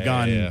they Yeah, would have yeah,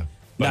 gone yeah. nuts.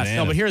 Bananas.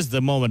 No, but here's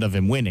the moment of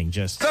him winning.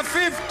 Just The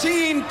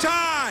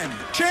 15-time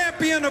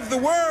champion of the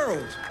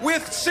world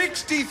with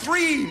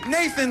 63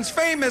 Nathan's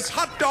famous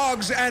hot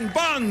dogs and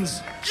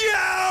buns,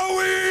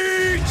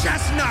 Joey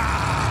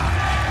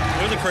Chestnut.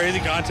 It was a crazy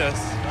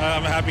contest.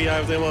 I'm happy I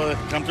was able to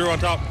come through on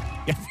top. like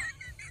Yeah,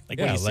 what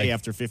do you like- say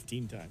after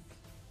 15 times.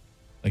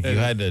 Like you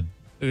had to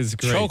It is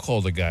great.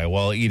 chokehold a guy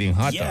while eating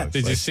hot Yeah. dogs.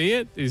 Did you Like- see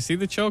it? Did you see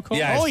the chokehold?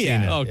 Yeah, I've Oh, seen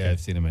yeah. it. Okay. Yeah, I've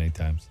seen it many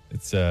times.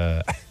 It's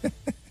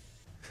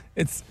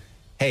it's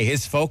hey,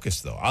 his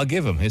focus though. I'll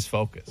give him his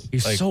focus.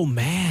 He's Like, so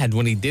mad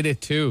when he did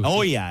it, too.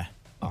 Oh yeah.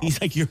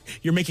 He's like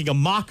you're making a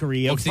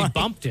mockery of because he my-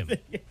 bumped him.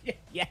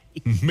 Yeah.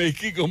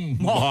 making a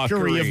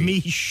Mockery of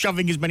me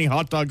shoving as many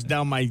hot dogs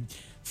down my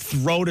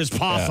throat as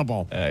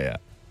possible. Yeah.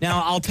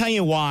 Now, I'll tell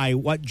you why,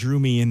 what drew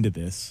me into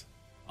this.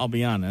 I'll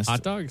be honest.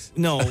 Hot dogs?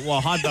 No, well,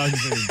 hot dogs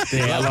are, I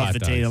love love hot the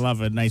taste. I dogs.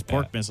 love a nice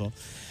pork missile.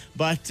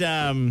 But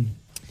the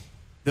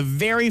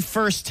very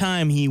first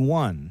time he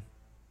won,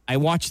 I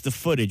watched the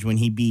footage when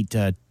he beat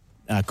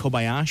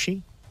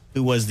Kobayashi,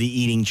 who was the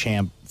eating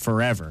champ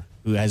forever,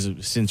 who has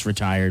since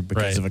retired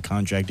because Right. of a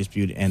contract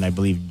dispute and I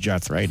believe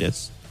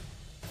arthritis.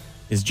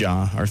 His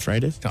jaw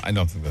arthritis. No, I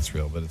don't think that's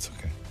real, but it's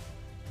okay.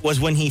 Was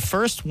when he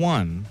first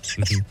won,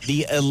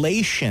 the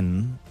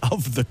elation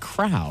of the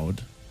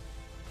crowd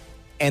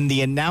and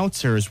the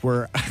announcers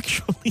were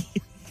actually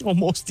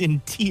almost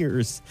in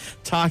tears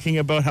talking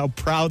about how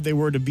proud they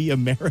were to be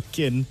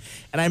American.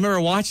 And I remember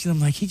watching them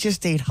like, he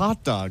just ate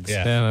hot dogs.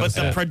 Yeah. Yeah, But that's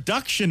the it.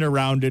 production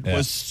around it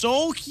was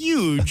so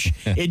huge,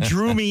 it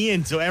drew me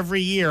in. So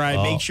every year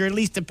I make sure at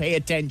least to pay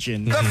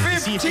attention. The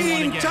See if you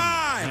wanna get-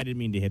 15-time. I didn't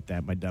mean to hit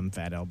that, my dumb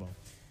fat elbow.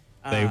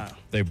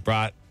 They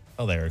brought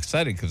they were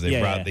excited because they Yeah,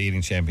 brought yeah. the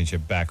eating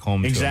championship back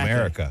home Exactly. to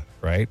America,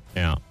 right?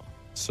 Yeah.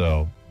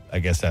 So I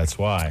guess that's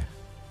why.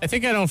 I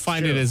think I don't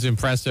find it as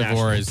impressive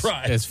National or as,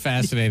 pride. as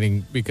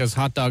fascinating because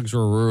hot dogs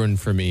were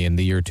ruined for me in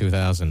the year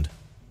 2000.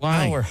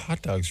 How were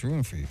hot dogs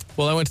ruined for you?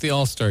 Well, I went to the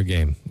All-Star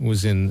game. It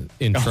was in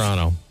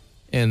Toronto.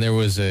 And there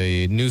was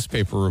a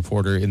newspaper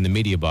reporter in the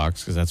media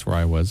box, because that's where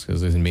I was,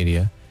 because I was in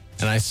media.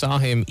 And I saw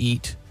him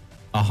eat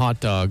a hot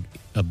dog,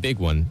 a big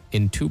one,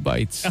 in 2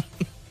 bites.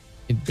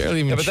 It barely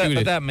even But chewed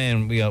it. that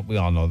man, we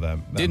all know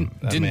that. Didn't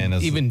that man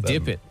is even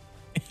dip it.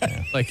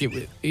 Like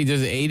he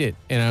just ate it.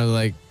 And I was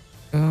like,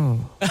 oh.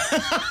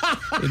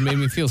 It made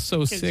me feel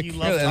so sick. you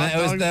love And hot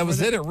dogs that was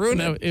it. It ruined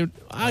No, it.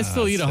 I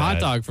still eat a hot sad.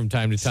 dog from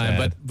time to time,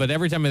 Sad. but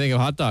every time I think of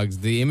hot dogs,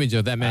 the image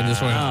of that man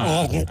just went,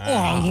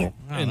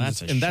 and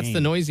that's a and that's the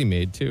shame. noise he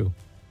made too.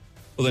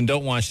 Well, then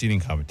don't watch the eating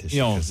competition.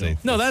 No, 'cause no.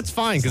 No, that's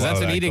fine because There's a lot that's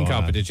of an that eating going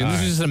on. competition. All This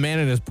right. is just a man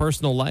in his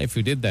personal life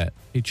who did that.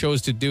 He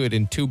chose to do it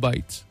in 2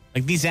 bites.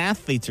 Like these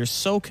athletes are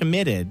so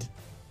committed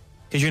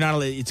Because you're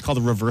not. It's called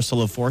a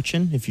reversal of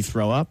fortune if you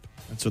throw up.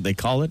 That's what they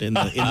call it in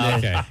the.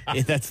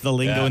 Okay. That's the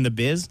lingo in the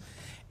biz,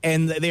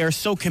 and they are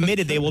so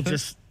committed they will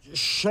just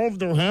shove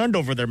their hand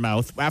over their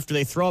mouth after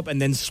they throw up and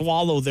then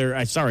swallow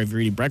their. Sorry, if you're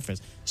eating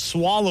breakfast,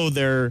 swallow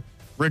their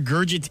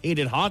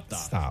regurgitated hot dog.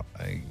 Stop.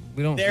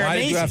 We don't. They're why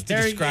amazing. do you have to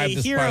They're describe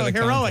this part of the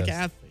heroic contest?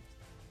 athletes.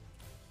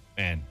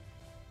 Man.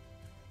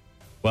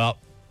 Well,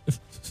 if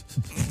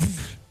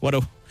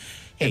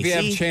you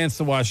have a chance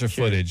to watch the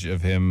footage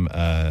of him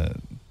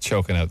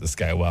choking out this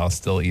guy while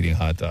still eating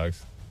hot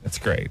dogs, that's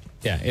great.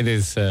 Yeah, it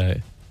is.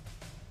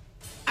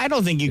 I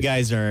don't think you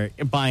guys are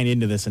buying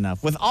into this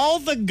enough. With all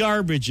the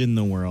garbage in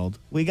the world,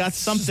 we got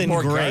something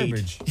more great.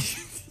 garbage.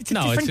 It's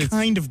a different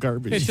kind of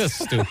garbage. It's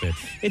just stupid.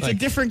 It's a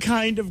different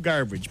kind of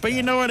garbage. But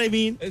you know what I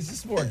mean? It's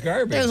just more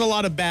garbage. There's a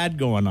lot of bad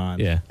going on.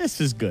 Yeah. This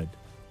is good.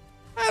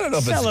 I don't know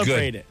if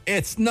Celebrate it's it. good.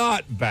 It's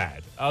not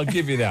bad. I'll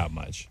give you that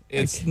much.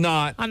 It's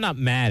not. I'm not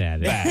mad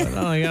at it. Bad.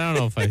 I don't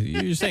know if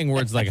you're saying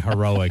words like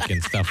heroic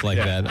and stuff like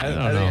that. I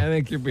don't know. I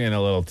think you're being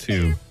a little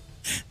too.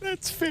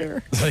 That's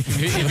fair. Like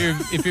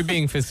if you're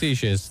being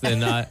facetious,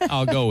 then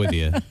I'll go with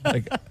you.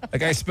 Like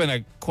I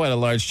spent quite a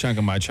large chunk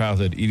of my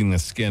childhood eating the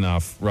skin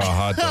off raw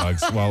hot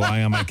dogs while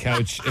lying on my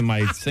couch in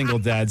my single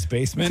dad's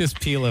basement. Just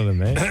peeling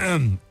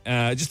them,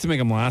 just to make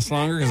them last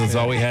longer because that's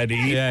all we had to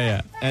eat. Yeah.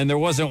 And there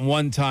wasn't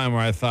one time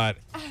where I thought,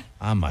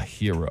 I'm a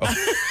hero.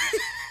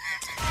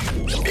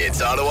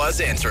 It's Ottawa's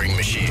answering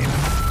machine.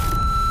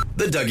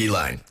 The Dougie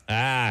Line.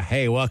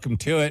 Hey, welcome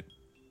to it.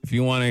 If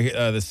you want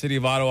the city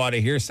of Ottawa to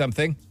hear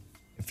something,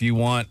 if you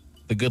want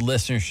the good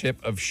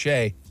listenership of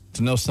Shay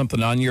to know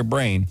something on your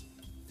brain,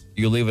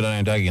 you leave it on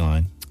our Dougie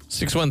Line.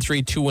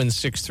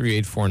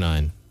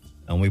 613-216-3849.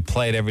 And we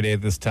play it every day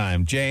at this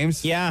time.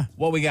 James? Yeah.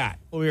 What we got?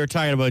 Well, we were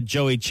talking about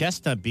Joey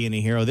Chestnut being a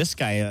hero. This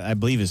guy, I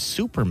believe, is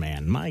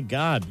Superman. My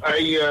God.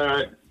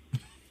 I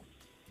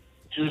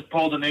just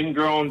pulled an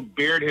ingrown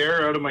beard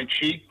hair out of my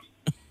cheek,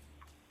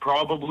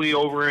 probably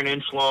over an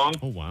inch long.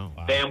 Oh, wow.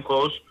 Damn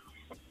close.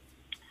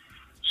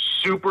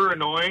 Super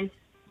annoying,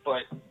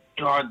 but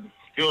God,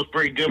 feels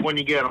pretty good when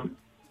you get them.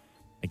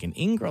 Like an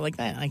ingrown like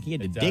that. Like he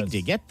had to It dig does.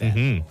 to get that.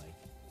 Mm-hmm.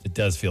 It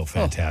does feel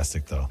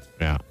fantastic, though.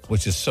 Yeah.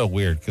 Which is so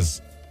weird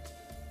because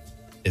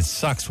it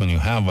sucks when you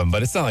have them,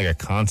 but it's not like a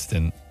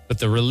constant. But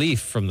the relief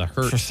from the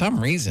hurt. For some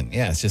reason,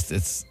 yeah,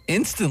 it's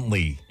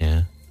instantly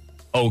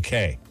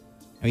okay.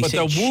 And But he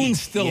the said wound's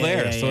cheek. still Yeah,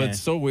 there, yeah, so yeah. it's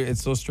so weird.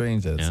 It's so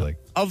strange that it's like.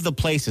 Of the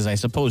places, I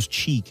suppose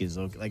cheek is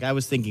okay. Like I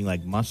was thinking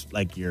like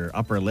your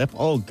upper lip.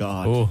 Oh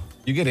God. Oh,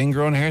 you get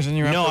ingrown hairs in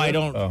your No, upper I lip?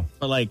 don't. Oh.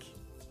 But like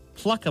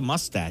pluck a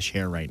mustache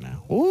hair right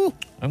now. Ooh.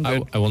 I'm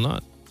good. I will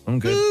not. I'm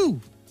good.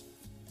 Ooh.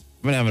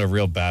 I've been having a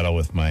real battle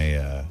with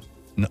my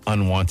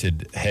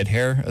unwanted head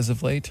hair as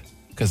of late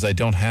because I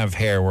don't have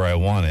hair where I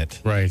want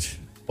it. Right.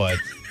 But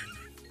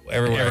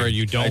everywhere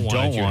you don't I want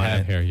don't it, you want have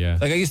it. hair, yeah.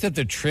 Like I used to have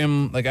to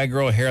trim. Like I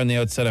grow hair on the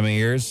outside of my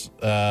ears.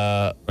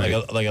 Like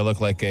I look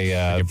like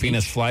a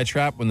Venus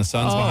flytrap when the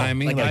sun's behind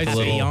me. Like a a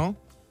papillon?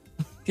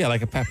 Yeah,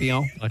 like a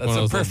papillon. Like That's one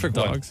a of those perfect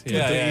little one. dogs.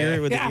 Yeah,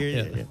 With yeah. the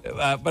ear.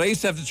 Yeah. But I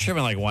used to have to trim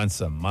it like once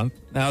a month.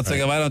 Now it's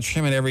like if I don't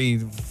trim it every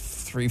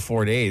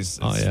 3-4 days.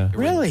 It's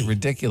Really?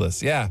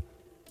 ridiculous. Yeah.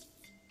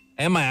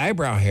 And my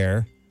eyebrow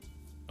hair.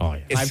 Oh,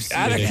 yeah. It's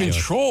out of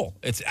control.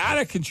 It's out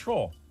of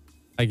control.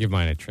 I give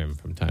mine a trim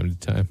from time to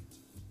time.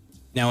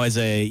 Now, as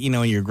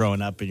you're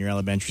growing up in your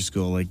elementary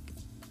school, like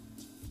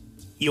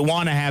you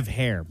want to have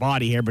hair,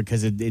 body hair,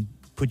 because it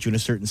puts you in a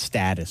certain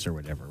status or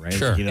whatever, right?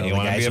 Sure. You know, You the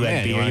wanna guys be a who had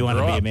man. You beard, you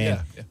wanna want to grow be a up.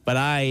 man. Yeah.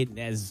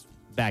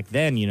 But back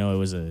then, it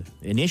was an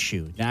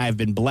issue. Now I've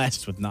been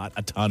blessed with not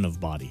a ton of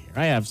body hair.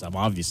 I have some,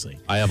 obviously.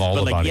 I have all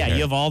but the body hair.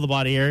 you have all the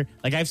body hair.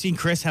 Like I've seen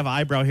Chris have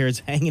eyebrow hairs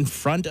hang in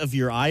front of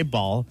your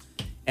eyeball,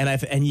 and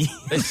you're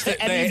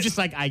just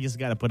like, I just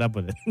got to put up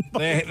with it.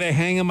 They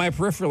hang on my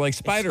peripheral like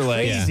spider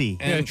legs. crazy.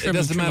 And Yeah, it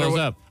doesn't matter those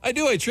what. up. I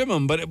do. I trim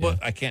them, but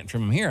I can't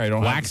trim them here. I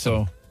don't Wax have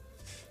so.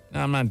 No,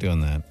 I'm not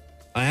doing that.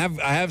 I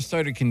have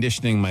started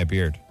conditioning my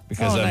beard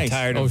because Oh, I'm nice.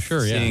 tired Oh, of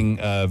sure, yeah. seeing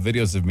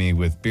videos of me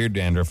with beard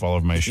dandruff all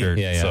over my shirt.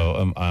 Yeah, yeah.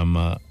 So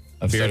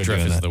I've Beard started drift doing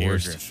is that. the Beard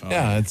worst. drift. Oh,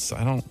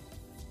 Yeah,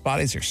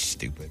 bodies are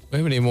stupid. Do we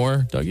have any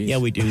more, Dougie? Yeah,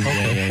 we do.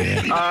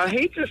 Yeah. I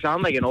hate to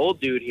sound like an old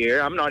dude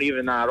here. I'm not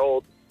even that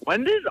old.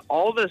 When did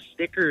all the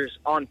stickers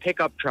on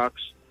pickup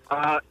trucks,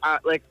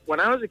 like when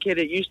I was a kid,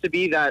 it used to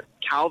be that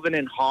Calvin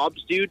and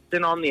Hobbes dude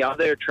sitting on the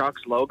other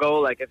truck's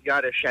logo. Like if you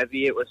had a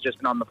Chevy, it was just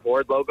on the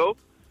Ford logo.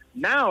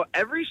 Now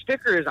every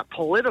sticker is a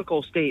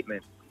political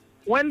statement.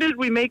 When did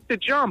we make the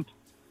jump?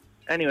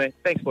 Anyway,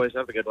 thanks, boys.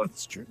 Have a good one.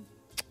 That's true.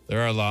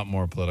 There are a lot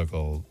more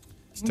political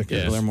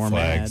stickers. People are more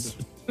flags.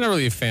 mad. I'm not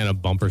really a fan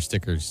of bumper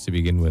stickers to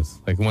begin with.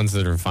 Like ones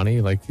that are funny.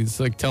 Like it's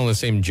like telling the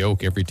same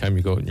joke every time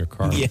you go in your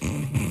car. Yeah.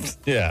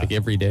 Yeah. Like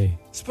every day.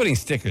 It's putting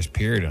stickers,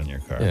 period, on your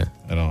car. Yeah.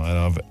 I don't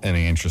have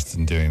any interest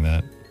in doing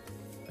that.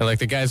 And like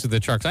the guys with the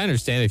trucks, I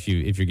understand if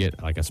you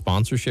get like a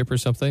sponsorship or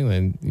something,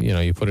 then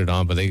you put it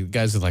on. But the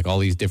guys with like all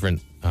these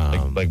different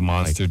Like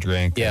Monster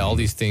drink. yeah, all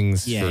these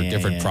things Yeah, for yeah,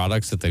 different yeah.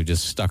 products that they've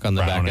just stuck on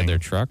the back Browning. of their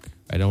truck.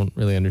 I don't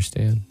really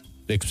understand.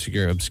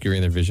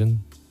 Obscuring their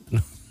vision.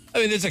 I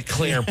mean, there's a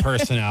clear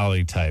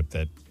personality type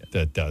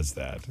that does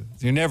that.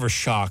 You're never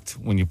shocked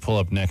when you pull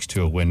up next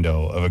to a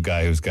window of a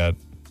guy who's got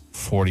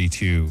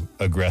 42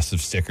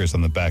 aggressive stickers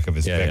on the back of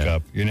his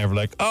pickup. You're never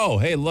like, oh,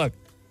 hey, look.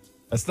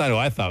 That's not who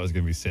I thought was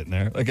going to be sitting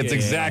there. Like, it's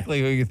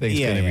exactly who you think is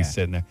going to be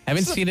sitting there. I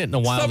haven't seen it in a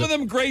while. Some of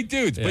them great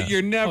dudes, but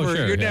you're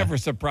never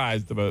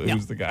surprised about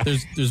who's the guy.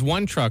 There's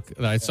one truck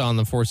that I saw on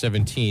the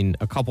 417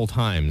 a couple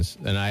times,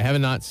 and I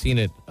have not seen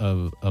it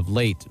of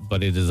late,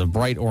 but it is a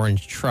bright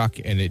orange truck,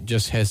 and it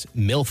just has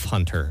MILF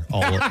Hunter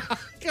all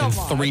and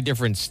 3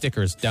 different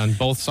stickers down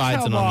both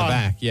sides and on the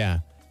back. Yeah,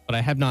 but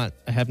I have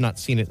not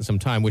seen it in some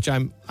time, which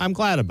I'm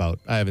glad about.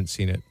 I haven't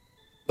seen it.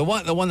 The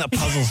one that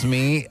puzzles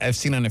me, I've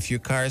seen on a few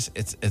cars,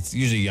 it's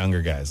usually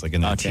younger guys, like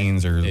in their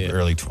teens or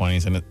early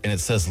 20s, and it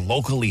says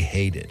locally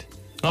hated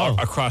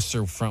across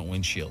their front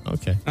windshield.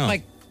 Okay.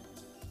 Like,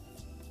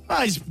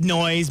 it's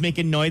noise,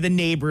 making noise. The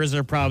neighbors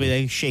are probably,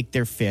 they shake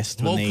their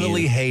fist.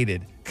 Locally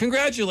hated.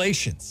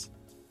 Congratulations.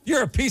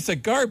 You're a piece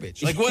of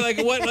garbage. Like what?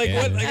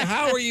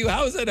 How are you?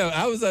 How is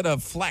that a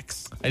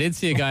flex? I did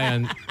see a guy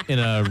in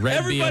a red.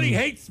 Everybody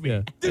hates me.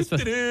 Yeah.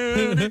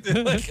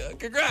 Like,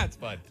 congrats,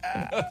 bud.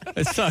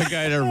 I saw a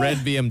guy in a red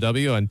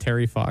BMW on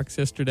Terry Fox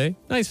yesterday.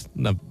 Nice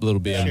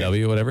little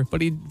BMW, whatever.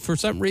 But he, for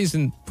some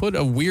reason, put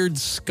a weird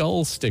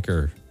skull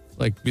sticker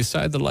like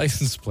beside the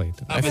license plate.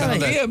 I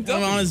found that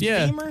BMW on his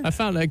Beamer? I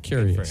found that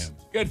curious.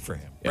 Good for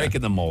him.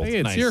 Breaking the mold. Hey,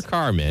 it's your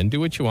car, man.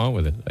 Do what you want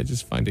with it. I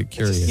just find it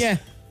curious.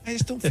 I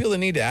just don't feel the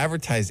need to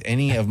advertise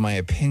any of my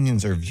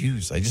opinions or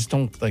views. I just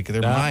don't, like,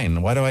 they're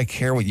mine. Why do I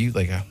care what you,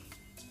 like,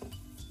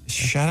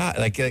 shut up.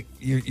 Like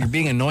you're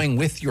being annoying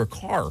with your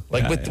car.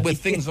 Like with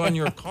things on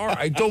your car.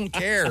 I don't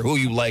care who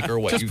you like or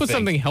what just you put think.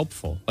 something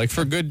helpful. Like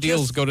for good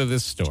deals, go to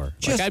this store.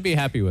 Like I'd be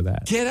happy with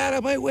that. Get out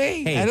of my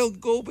way. Hey. I don't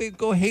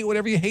go hate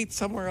whatever you hate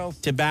somewhere else.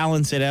 To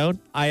balance it out,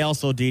 I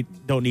also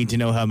don't need to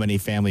know how many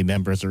family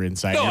members are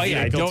inside. No, your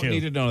I vehicle, don't too.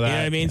 need to know that. You know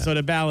what I mean? Yeah. So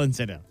to balance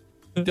it out.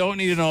 Don't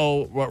need to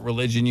know what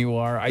religion you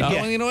are. I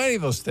don't need to know any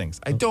of those things.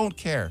 I don't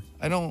care.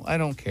 I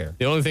don't care.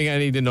 The only thing I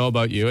need to know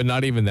about you, and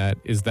not even that,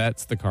 is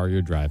that's the car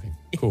you're driving.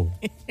 Cool.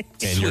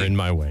 And you're in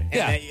my way.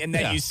 Yeah. And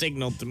that you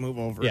signaled to move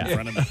over in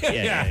front of me.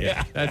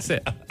 Yeah. That's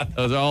it.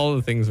 Those are all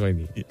the things I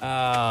need.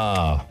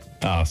 Oh,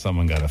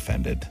 someone got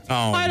offended.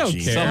 Oh, I don't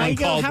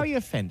care. How are you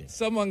offended?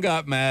 Someone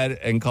got mad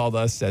and called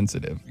us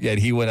sensitive. Yet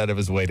he went out of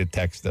his way to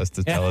text us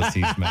to tell us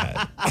he's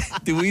mad.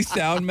 Do we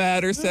sound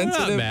mad or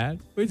sensitive? We're not mad.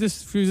 We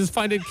just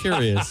find it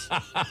curious.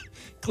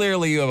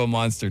 Clearly, you have a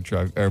monster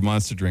truck or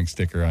monster drink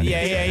sticker on.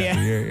 Yeah.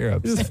 You're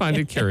upset. Just find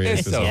it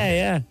curious.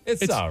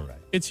 It's all right.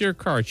 It's your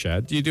car,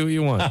 Chad. You do what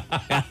you want.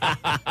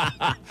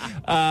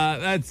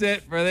 That's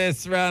it for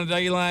this round of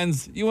Dougie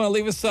Lines. You want to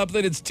leave us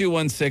something? It's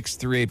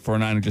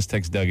 216-3849 or just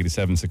text Dougie to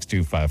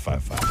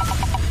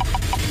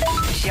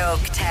 762-555. Joke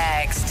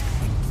text.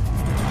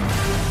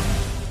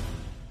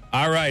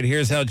 All right,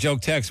 here's how joke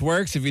text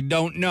works. If you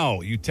don't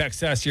know, you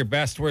text us your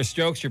best, worst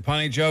jokes, your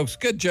punny jokes,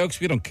 good jokes.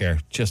 We don't care.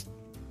 Just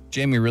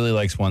Jamie really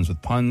likes ones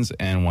with puns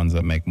and ones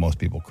that make most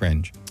people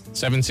cringe.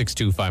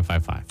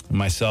 762-555.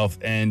 Myself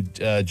and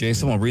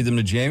Jason will read them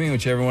to Jamie.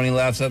 Whichever one he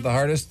laughs at the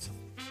hardest,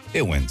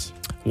 it wins.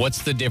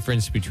 What's the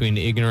difference between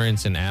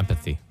ignorance and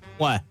apathy?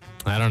 What?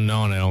 I don't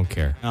know and I don't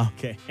care.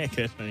 Okay.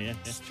 Good one, yeah.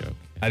 Just joke.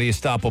 How do you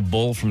stop a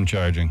bull from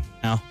charging?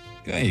 How?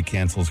 You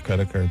cancel his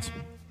credit cards.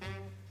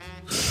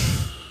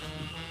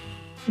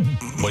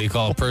 What do you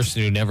call a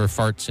person who never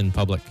farts in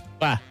public?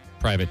 What?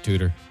 Private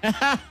tutor.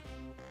 To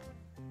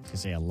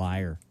say a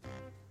liar.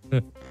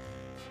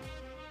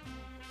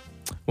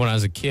 When I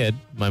was a kid,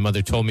 my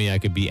mother told me I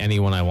could be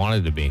anyone I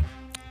wanted to be.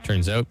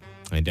 Turns out,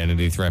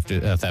 identity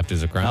theft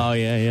is a crime. Oh,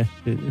 yeah.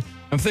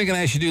 I'm thinking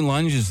I should do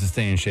lunges to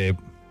stay in shape.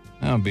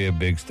 That would be a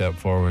big step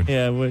forward.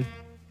 Yeah, it would.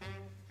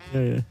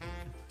 Yeah.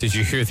 Did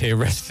you hear they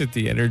arrested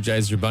the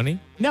Energizer Bunny?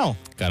 No.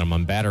 Got him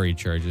on battery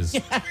charges.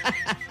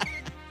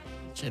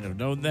 Should have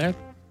known that.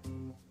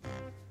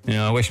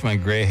 I wish my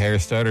gray hair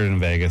started in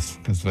Vegas,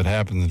 because what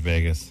happens in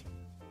Vegas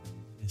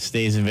It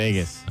stays in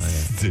Vegas.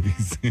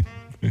 stays in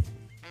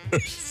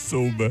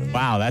so bad.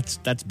 Wow, that's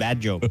bad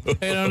joke.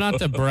 Not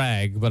to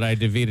brag, but I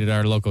defeated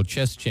our local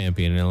chess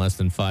champion in less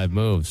than 5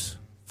 moves.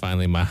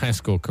 Finally, my high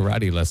school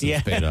karate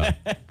lessons paid off.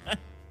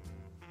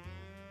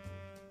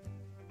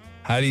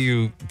 How do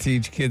you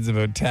teach kids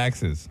about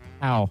taxes?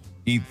 How?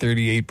 Eat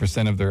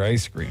 38% of their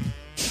ice cream.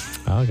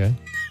 Okay.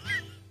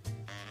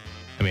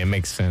 I mean, it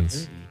makes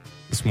sense.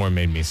 This more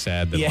made me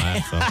sad than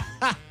laugh,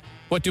 though.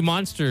 What do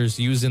monsters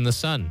use in the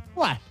sun?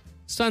 What?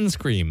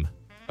 Sunscreen.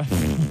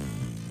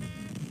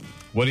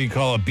 What do you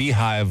call a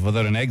beehive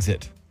without an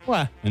exit?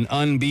 What? An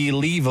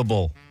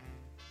unbelievable.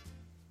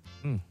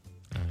 You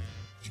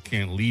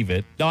can't leave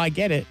it. No, I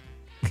get it.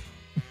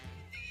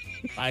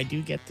 I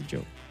do get the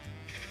joke.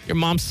 Your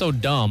mom's so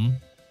dumb,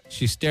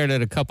 she stared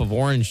at a cup of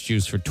orange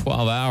juice for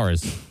 12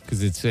 hours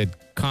because it said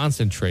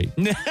concentrate.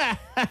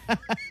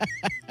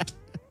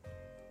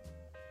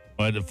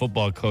 Why did the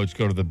football coach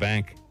go to the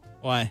bank?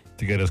 Why?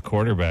 To get his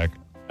quarterback.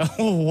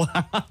 Oh,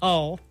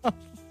 wow.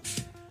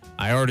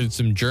 I ordered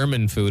some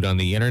German food on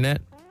the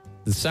internet.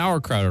 The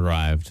sauerkraut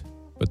arrived,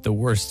 but the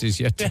worst is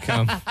yet to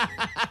come.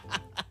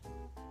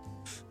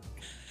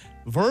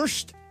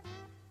 Worst?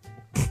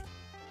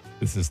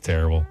 This is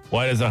terrible.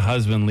 Why does a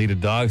husband lead a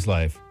dog's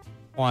life?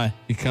 Why?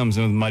 He comes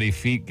in with muddy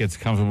feet, gets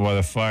comfortable by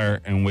the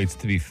fire, and waits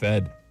to be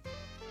fed.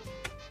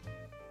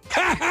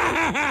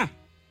 Oh,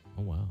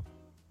 wow.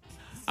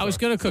 I was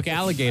going to cook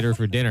alligator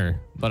for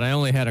dinner, but I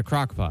only had a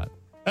crock pot.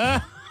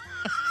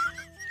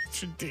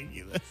 It's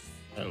ridiculous.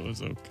 That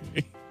was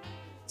okay.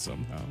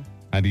 Somehow.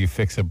 How do you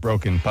fix a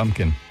broken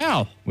pumpkin?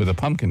 How? With a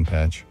pumpkin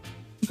patch.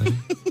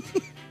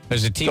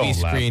 There's a TV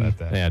Don't laugh screen. at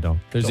that. Yeah, don't.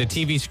 There's a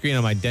TV screen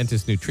on my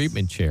dentist new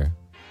treatment chair.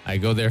 I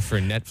go there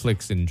for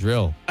Netflix and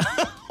drill.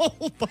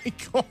 Oh, my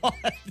God.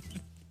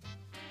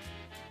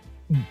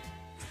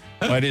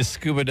 Why do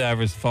scuba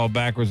divers fall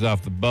backwards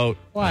off the boat?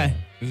 Why?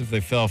 Because if they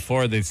fell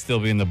forward, they'd still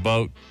be in the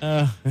boat.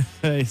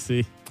 I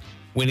see.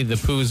 Winnie the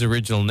Pooh's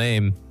original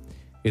name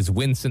is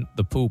Vincent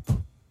the Poop.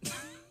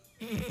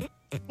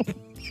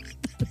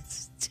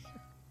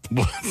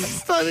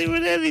 It's not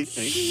even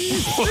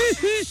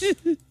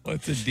anything.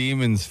 What's a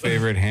demon's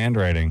favorite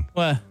handwriting?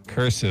 What?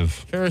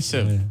 Cursive.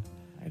 Cursive.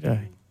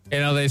 You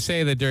know, they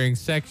say that during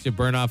sex, you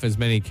burn off as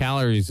many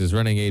calories as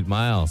running 8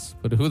 miles.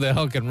 But who the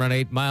hell can run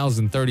 8 miles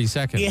in 30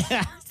 seconds?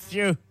 Yeah, it's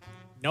true.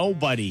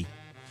 Nobody.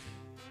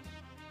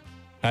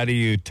 How do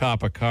you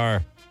top a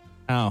car?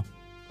 How?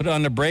 Put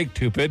on the brake,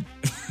 stupid.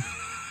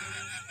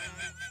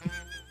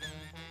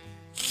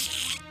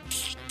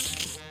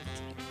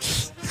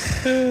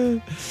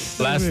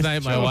 Last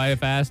night, my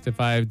wife asked if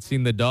I had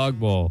seen the dog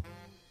bowl.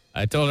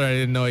 I told her I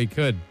didn't know he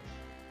could.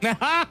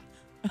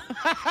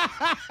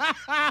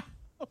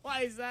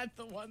 Why is that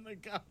the one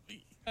that got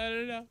me? I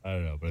don't know. I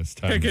don't know, but it's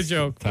time. Pick a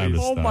joke, Time to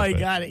Oh, stop my it.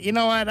 God. You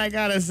know what? I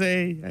got to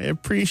say, I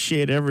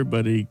appreciate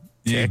everybody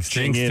You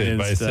texting jinxed in it and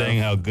by stuff.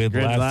 saying how good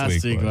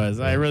last week was.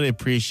 I really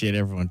appreciate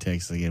everyone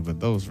texting in, but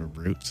those were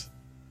brutes.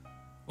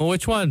 Well,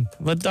 which one?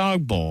 The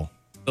dog bowl.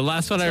 The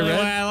last one I That's the read?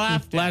 one I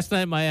laughed at. Last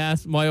night,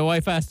 my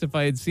wife asked if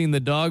I had seen the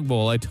dog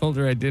bowl. I told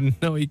her I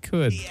didn't know he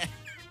could. Yeah.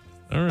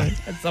 All right.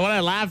 That's the one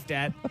I laughed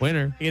at.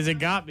 Winner. Because it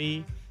got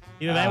me.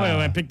 Either that way,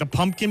 when I picked the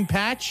pumpkin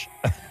patch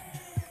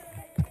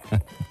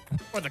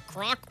or the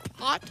crock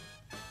pot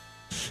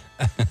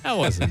That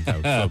wasn't so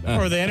bad.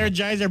 or the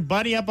Energizer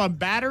Bunny up on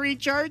battery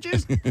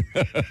charges. It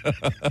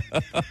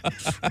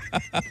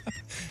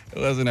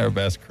wasn't our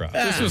best crop.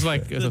 This was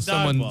like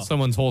dog bowl.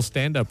 someone's whole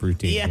stand-up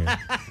routine. Yeah.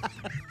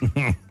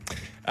 Here.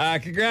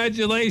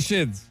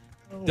 Congratulations,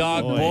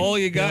 Dog boy. Bowl.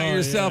 You got Oh,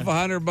 yourself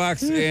yeah.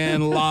 $100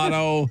 in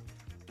Lotto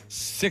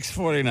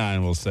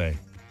 649, we'll say.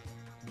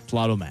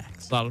 Lotto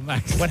Max. Lotto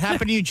Max. What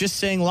happened to you just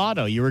saying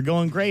Lotto? You were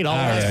going great all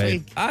last right.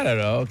 week. I don't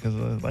know, because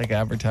I like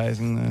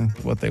advertising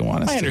what they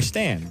want us I to.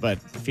 understand, but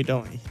if you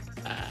don't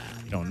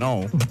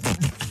know.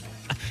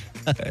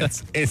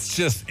 It's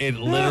just, it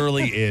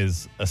literally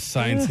is a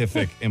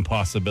scientific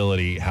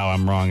impossibility how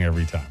I'm wrong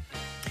every time.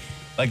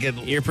 Like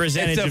Your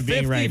percentage it's a of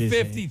being right is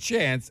 50-50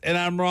 chance, and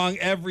I'm wrong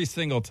every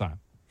single time.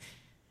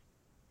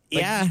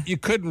 Like, yeah. You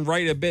couldn't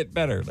write a bit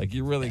better. Like,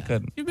 you really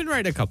couldn't. You've been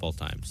right a couple of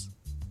times.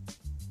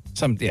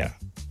 Yeah.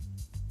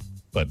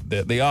 But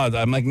the odds,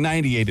 I'm like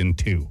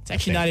 98-2. It's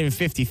actually not even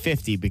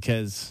 50-50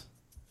 because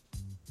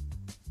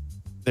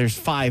there's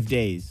 5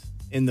 days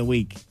in the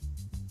week.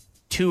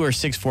 2 are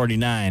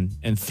 649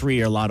 and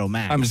 3 are Lotto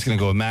Max. I'm just going to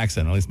go with Max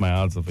then. At least my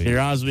odds will be. Your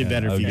odds will be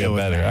better if you okay, go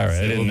with better. Max. All right. I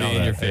It didn't will know be in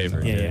that. your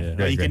favor. Yeah. Yeah. Well,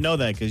 Great, you great. can know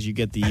that because you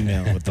get the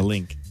email with the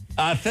link.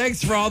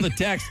 Thanks for all the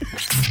texts.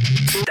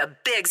 The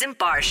Biggs and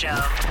Bar Show.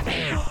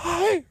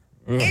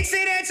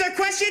 Instant answer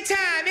question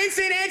time.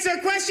 Instant answer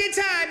question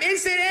time.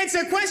 Instant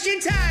answer question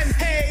time.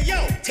 Hey,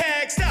 yo,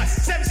 text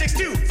us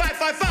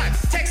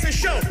 762-555. Text the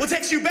show. We'll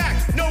text you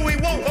back. No, we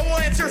won't, but we'll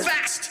answer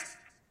fast.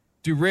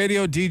 Do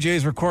radio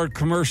DJs record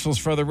commercials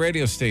for other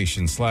radio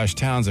stations /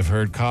 towns? I've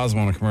heard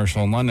Cosmo on a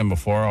commercial in London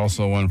before.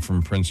 Also one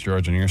from Prince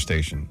George on your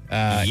station.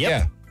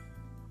 Yeah.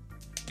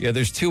 Yeah,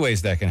 there's 2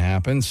 ways that can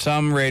happen.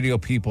 Some radio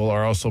people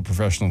are also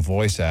professional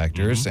voice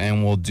actors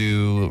and will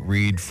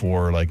read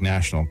for like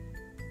national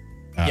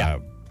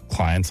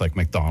clients like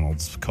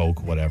McDonald's,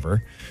 Coke,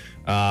 whatever.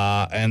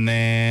 And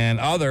then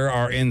other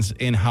are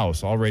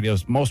in-house.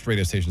 Most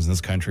radio stations in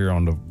this country are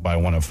owned by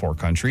one of 4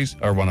 countries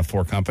or one of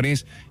 4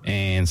 companies.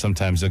 And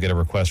sometimes you'll get a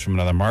request from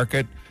another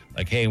market.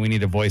 Like, hey, we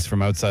need a voice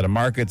from outside a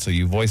market. So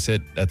you voice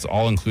it. That's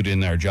all included in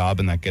their job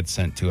and that gets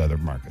sent to other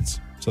markets.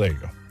 So there you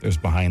go. There's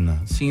behind the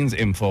scenes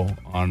info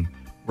on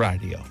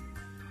radio.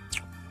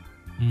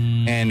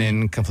 And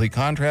in complete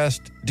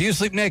contrast, do you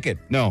sleep naked?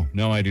 No,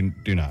 I do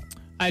not.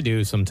 I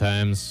do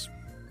sometimes.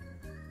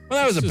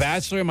 Well, I was a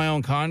bachelor in my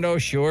own condo,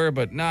 sure,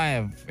 but now I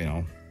have,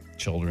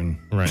 children.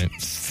 Right.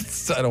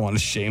 So I don't want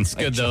to shame. It's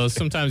good, though.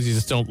 Sometimes you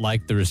just don't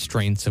like the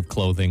restraints of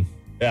clothing.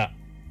 Yeah.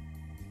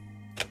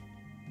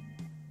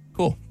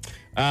 Cool.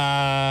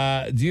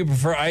 Do you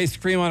prefer ice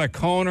cream on a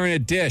cone or in a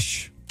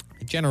dish?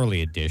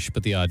 Generally a dish,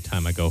 but the odd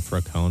time I go for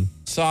a cone.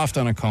 Soft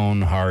on a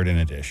cone, hard in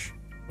a dish.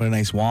 What a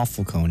nice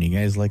waffle cone. You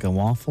guys like a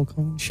waffle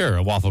cone? Sure,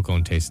 a waffle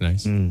cone tastes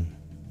nice. You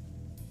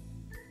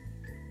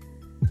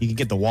can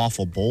get the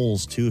waffle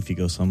bowls, too, if you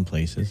go some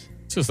places.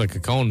 It's just like a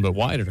cone, but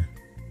wider.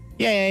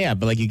 Yeah.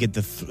 But like you get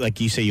like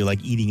you say, you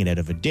like eating it out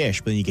of a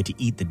dish, but then you get to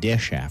eat the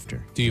dish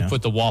after. Do you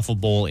put the waffle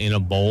bowl in a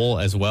bowl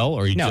as well,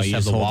 or you No, just you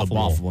have just the hold the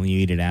waffle waffle bowl? and you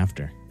eat it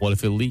after. What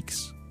if it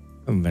leaks?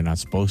 They're not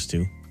supposed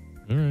to.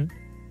 All right.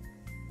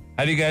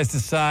 How do you guys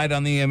decide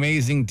on the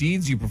amazing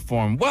deeds you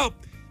perform? Well,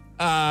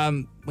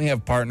 we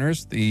have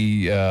partners,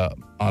 the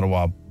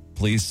Ottawa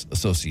Police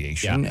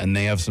Association, and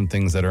they have some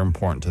things that are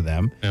important to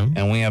them,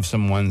 and we have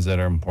some ones that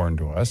are important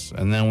to us,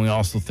 and then we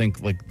also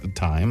think like the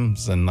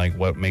times and like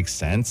what makes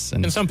sense.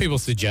 And some people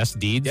suggest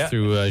deeds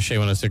through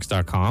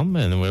shay106.com,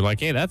 and we're like,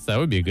 hey, that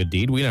would be a good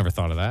deed. We never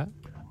thought of that.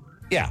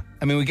 Yeah,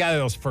 I mean, we gather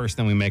those first,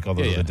 then we make all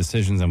the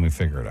decisions, and we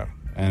figure it out.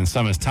 And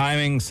some is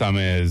timing, some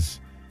is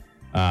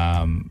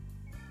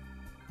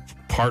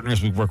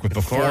partners we've worked with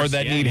before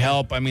that need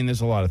help. I mean,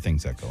 there's a lot of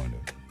things that go into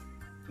it.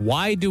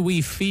 Why do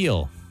we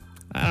feel?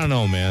 I don't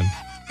know, man.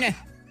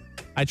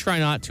 I try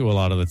not to a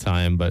lot of the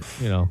time, but,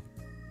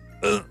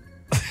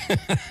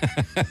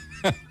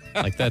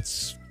 like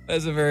that's a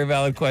very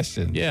valid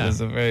question. Yeah.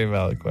 That's a very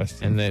valid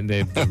question. And then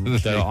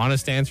the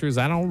honest answer is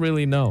I don't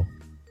really know.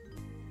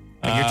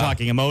 Like you're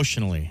talking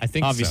emotionally. I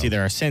think obviously so.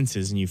 there are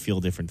senses and you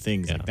feel different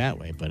things like that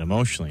way, but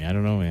emotionally, I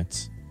don't know.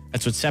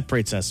 That's what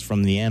separates us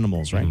from the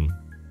animals, right?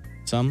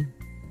 Some.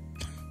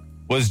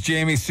 Was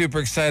Jamie super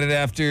excited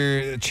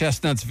after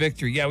Chestnut's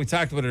victory? Yeah, we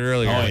talked about it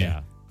earlier. Oh,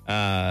 yeah.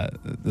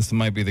 This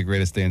might be the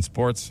greatest day in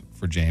sports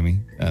for Jamie.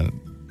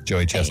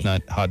 Joey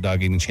Chestnut, hot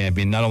dog eating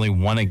champion, not only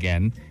won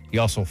again, he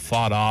also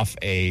fought off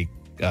a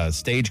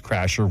stage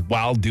crasher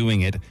while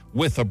doing it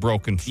with a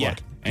broken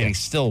foot, and he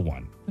still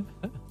won.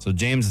 So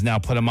James has now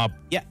put him up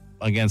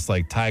against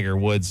like Tiger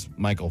Woods,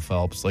 Michael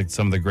Phelps, like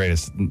some of the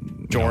greatest.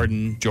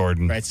 Jordan,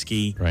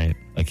 Gretzky, right?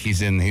 Like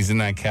he's in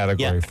that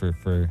category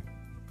for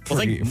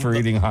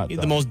eating hot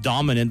dogs. The most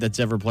dominant that's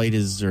ever played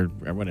or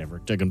whatever,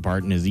 taken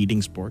part in his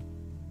eating sport.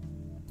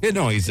 Yeah,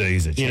 no, he's a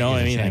you know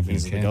what I mean? Like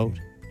he's the GOAT.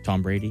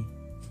 Tom Brady.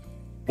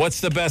 What's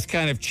the best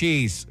kind of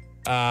cheese?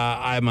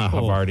 I'm a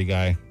Havarti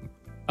guy.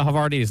 A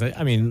Havarti is,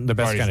 the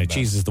best kind of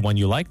cheese is the one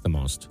you like the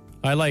most.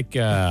 I like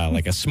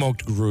a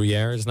smoked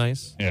Gruyere is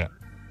nice. Yeah.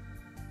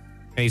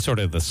 Any sort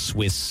of the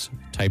Swiss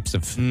types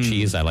of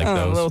cheese, I like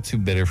those. A little too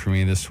bitter for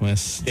me, the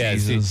Swiss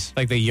cheeses.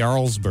 Like the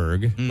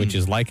Jarlsberg, which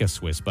is like a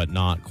Swiss, but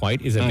not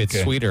quite, is a bit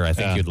sweeter. I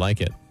think you'd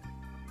like it.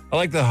 I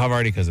like the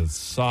Havarti because it's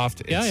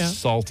soft, it's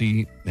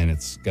salty, and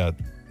it's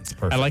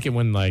perfect. I like it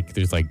when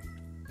there's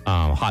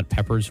hot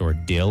peppers or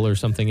dill or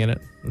something in it.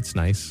 It's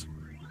nice.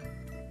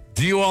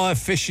 Do you all have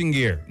fishing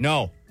gear?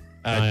 No.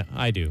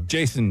 I do.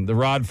 Jason, the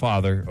rod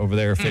father over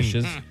there,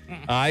 fishes.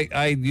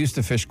 I used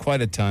to fish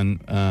quite a ton,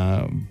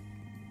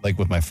 like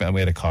with my family.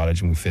 We had a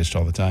cottage and we fished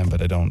all the time,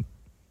 but I don't.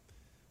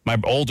 My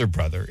older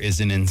brother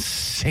is an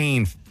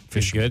insane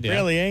fisherman. Good, yeah.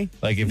 Really, eh?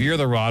 Like if you're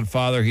the rod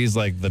father, he's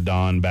like the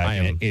Don back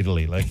in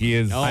Italy. Like he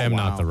is. I am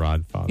not the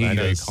rod father. I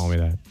know you call me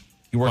that.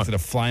 He worked at a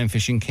flying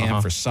fishing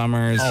camp for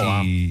summers.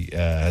 He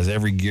has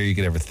every gear you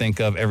could ever think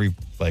of.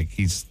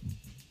 He's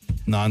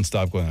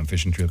nonstop going on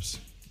fishing trips.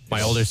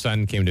 My older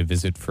son came to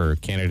visit for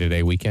Canada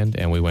Day weekend,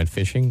 and we went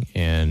fishing,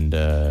 and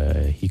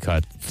he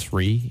caught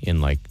 3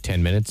 in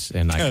 10 minutes,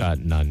 and I caught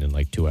none in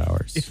 2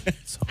 hours.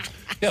 So.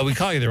 Yeah, we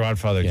call you the rod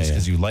father just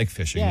because you like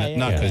fishing,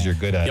 not because you're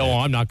good at it. Oh,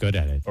 I'm not good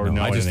at it. Or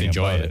no, I just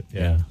enjoy it.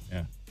 Yeah.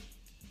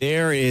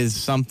 There is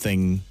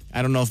something,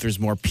 I don't know if there's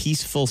more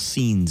peaceful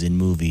scenes in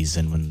movies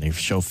than when they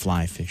show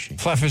fly fishing.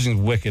 Fly fishing is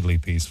wickedly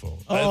peaceful.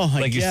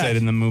 Like you said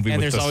in the movie,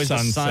 and with there's always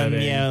sun the sun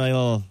setting.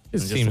 Yeah, it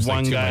seems one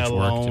like too guy much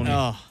alone. work to me.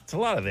 Oh. It's a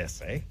lot of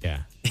this, eh?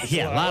 Yeah.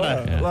 Yeah, a lot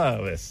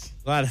of this.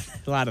 A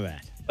lot of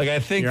that. Like I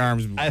think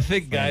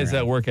guys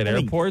that work at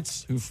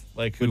airports who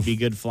would be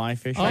good fly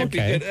fishing. Might be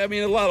good. I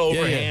mean, a lot of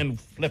overhand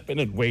flipping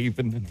and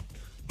waving.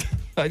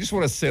 I just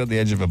want to sit on the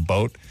edge of a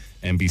boat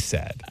and be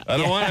sad. I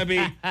don't want to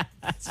be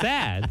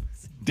sad.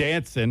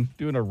 Dancing,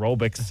 doing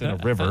aerobics in a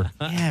river.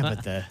 Yeah,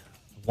 but the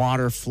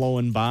water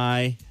flowing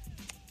by,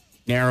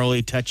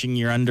 narrowly touching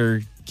your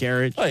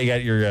undercarriage. Oh, you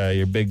got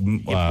your big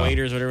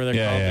waders, whatever they're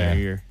called.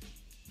 Yeah.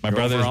 My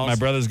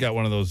brother's got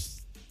one of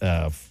those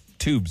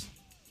tubes.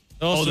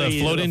 Oh, the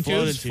floating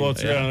tubes?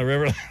 Floats around the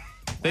river.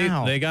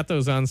 They got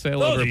those on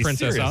sale over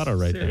Princess Auto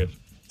right there.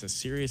 It's a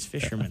serious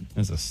fisherman.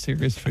 It's a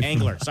serious fisherman.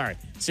 Angler, sorry.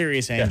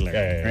 Serious angler,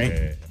 right?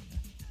 Yeah.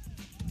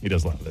 He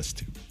does a lot of this,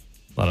 too.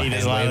 He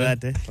does a lot of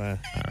that, too? All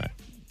right.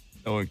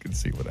 No one can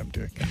see what I'm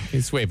doing.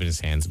 He's waving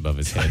his hands above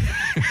his head.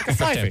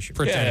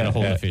 Pretending to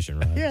hold a fishing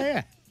rod.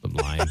 Yeah. The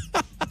line.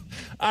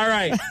 All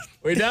right.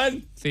 We're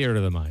done? Theater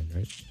of the mind,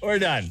 right? We're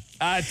done.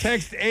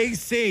 Text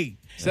AC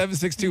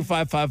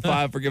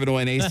 762-555. We're giving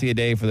away an AC a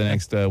day for the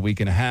next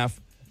week and a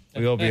half.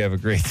 We hope you have a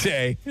great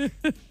day.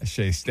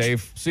 Stay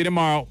safe. See you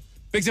tomorrow.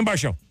 Biggs and Bar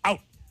Show, out.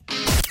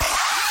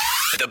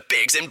 The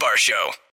Biggs and Bar Show.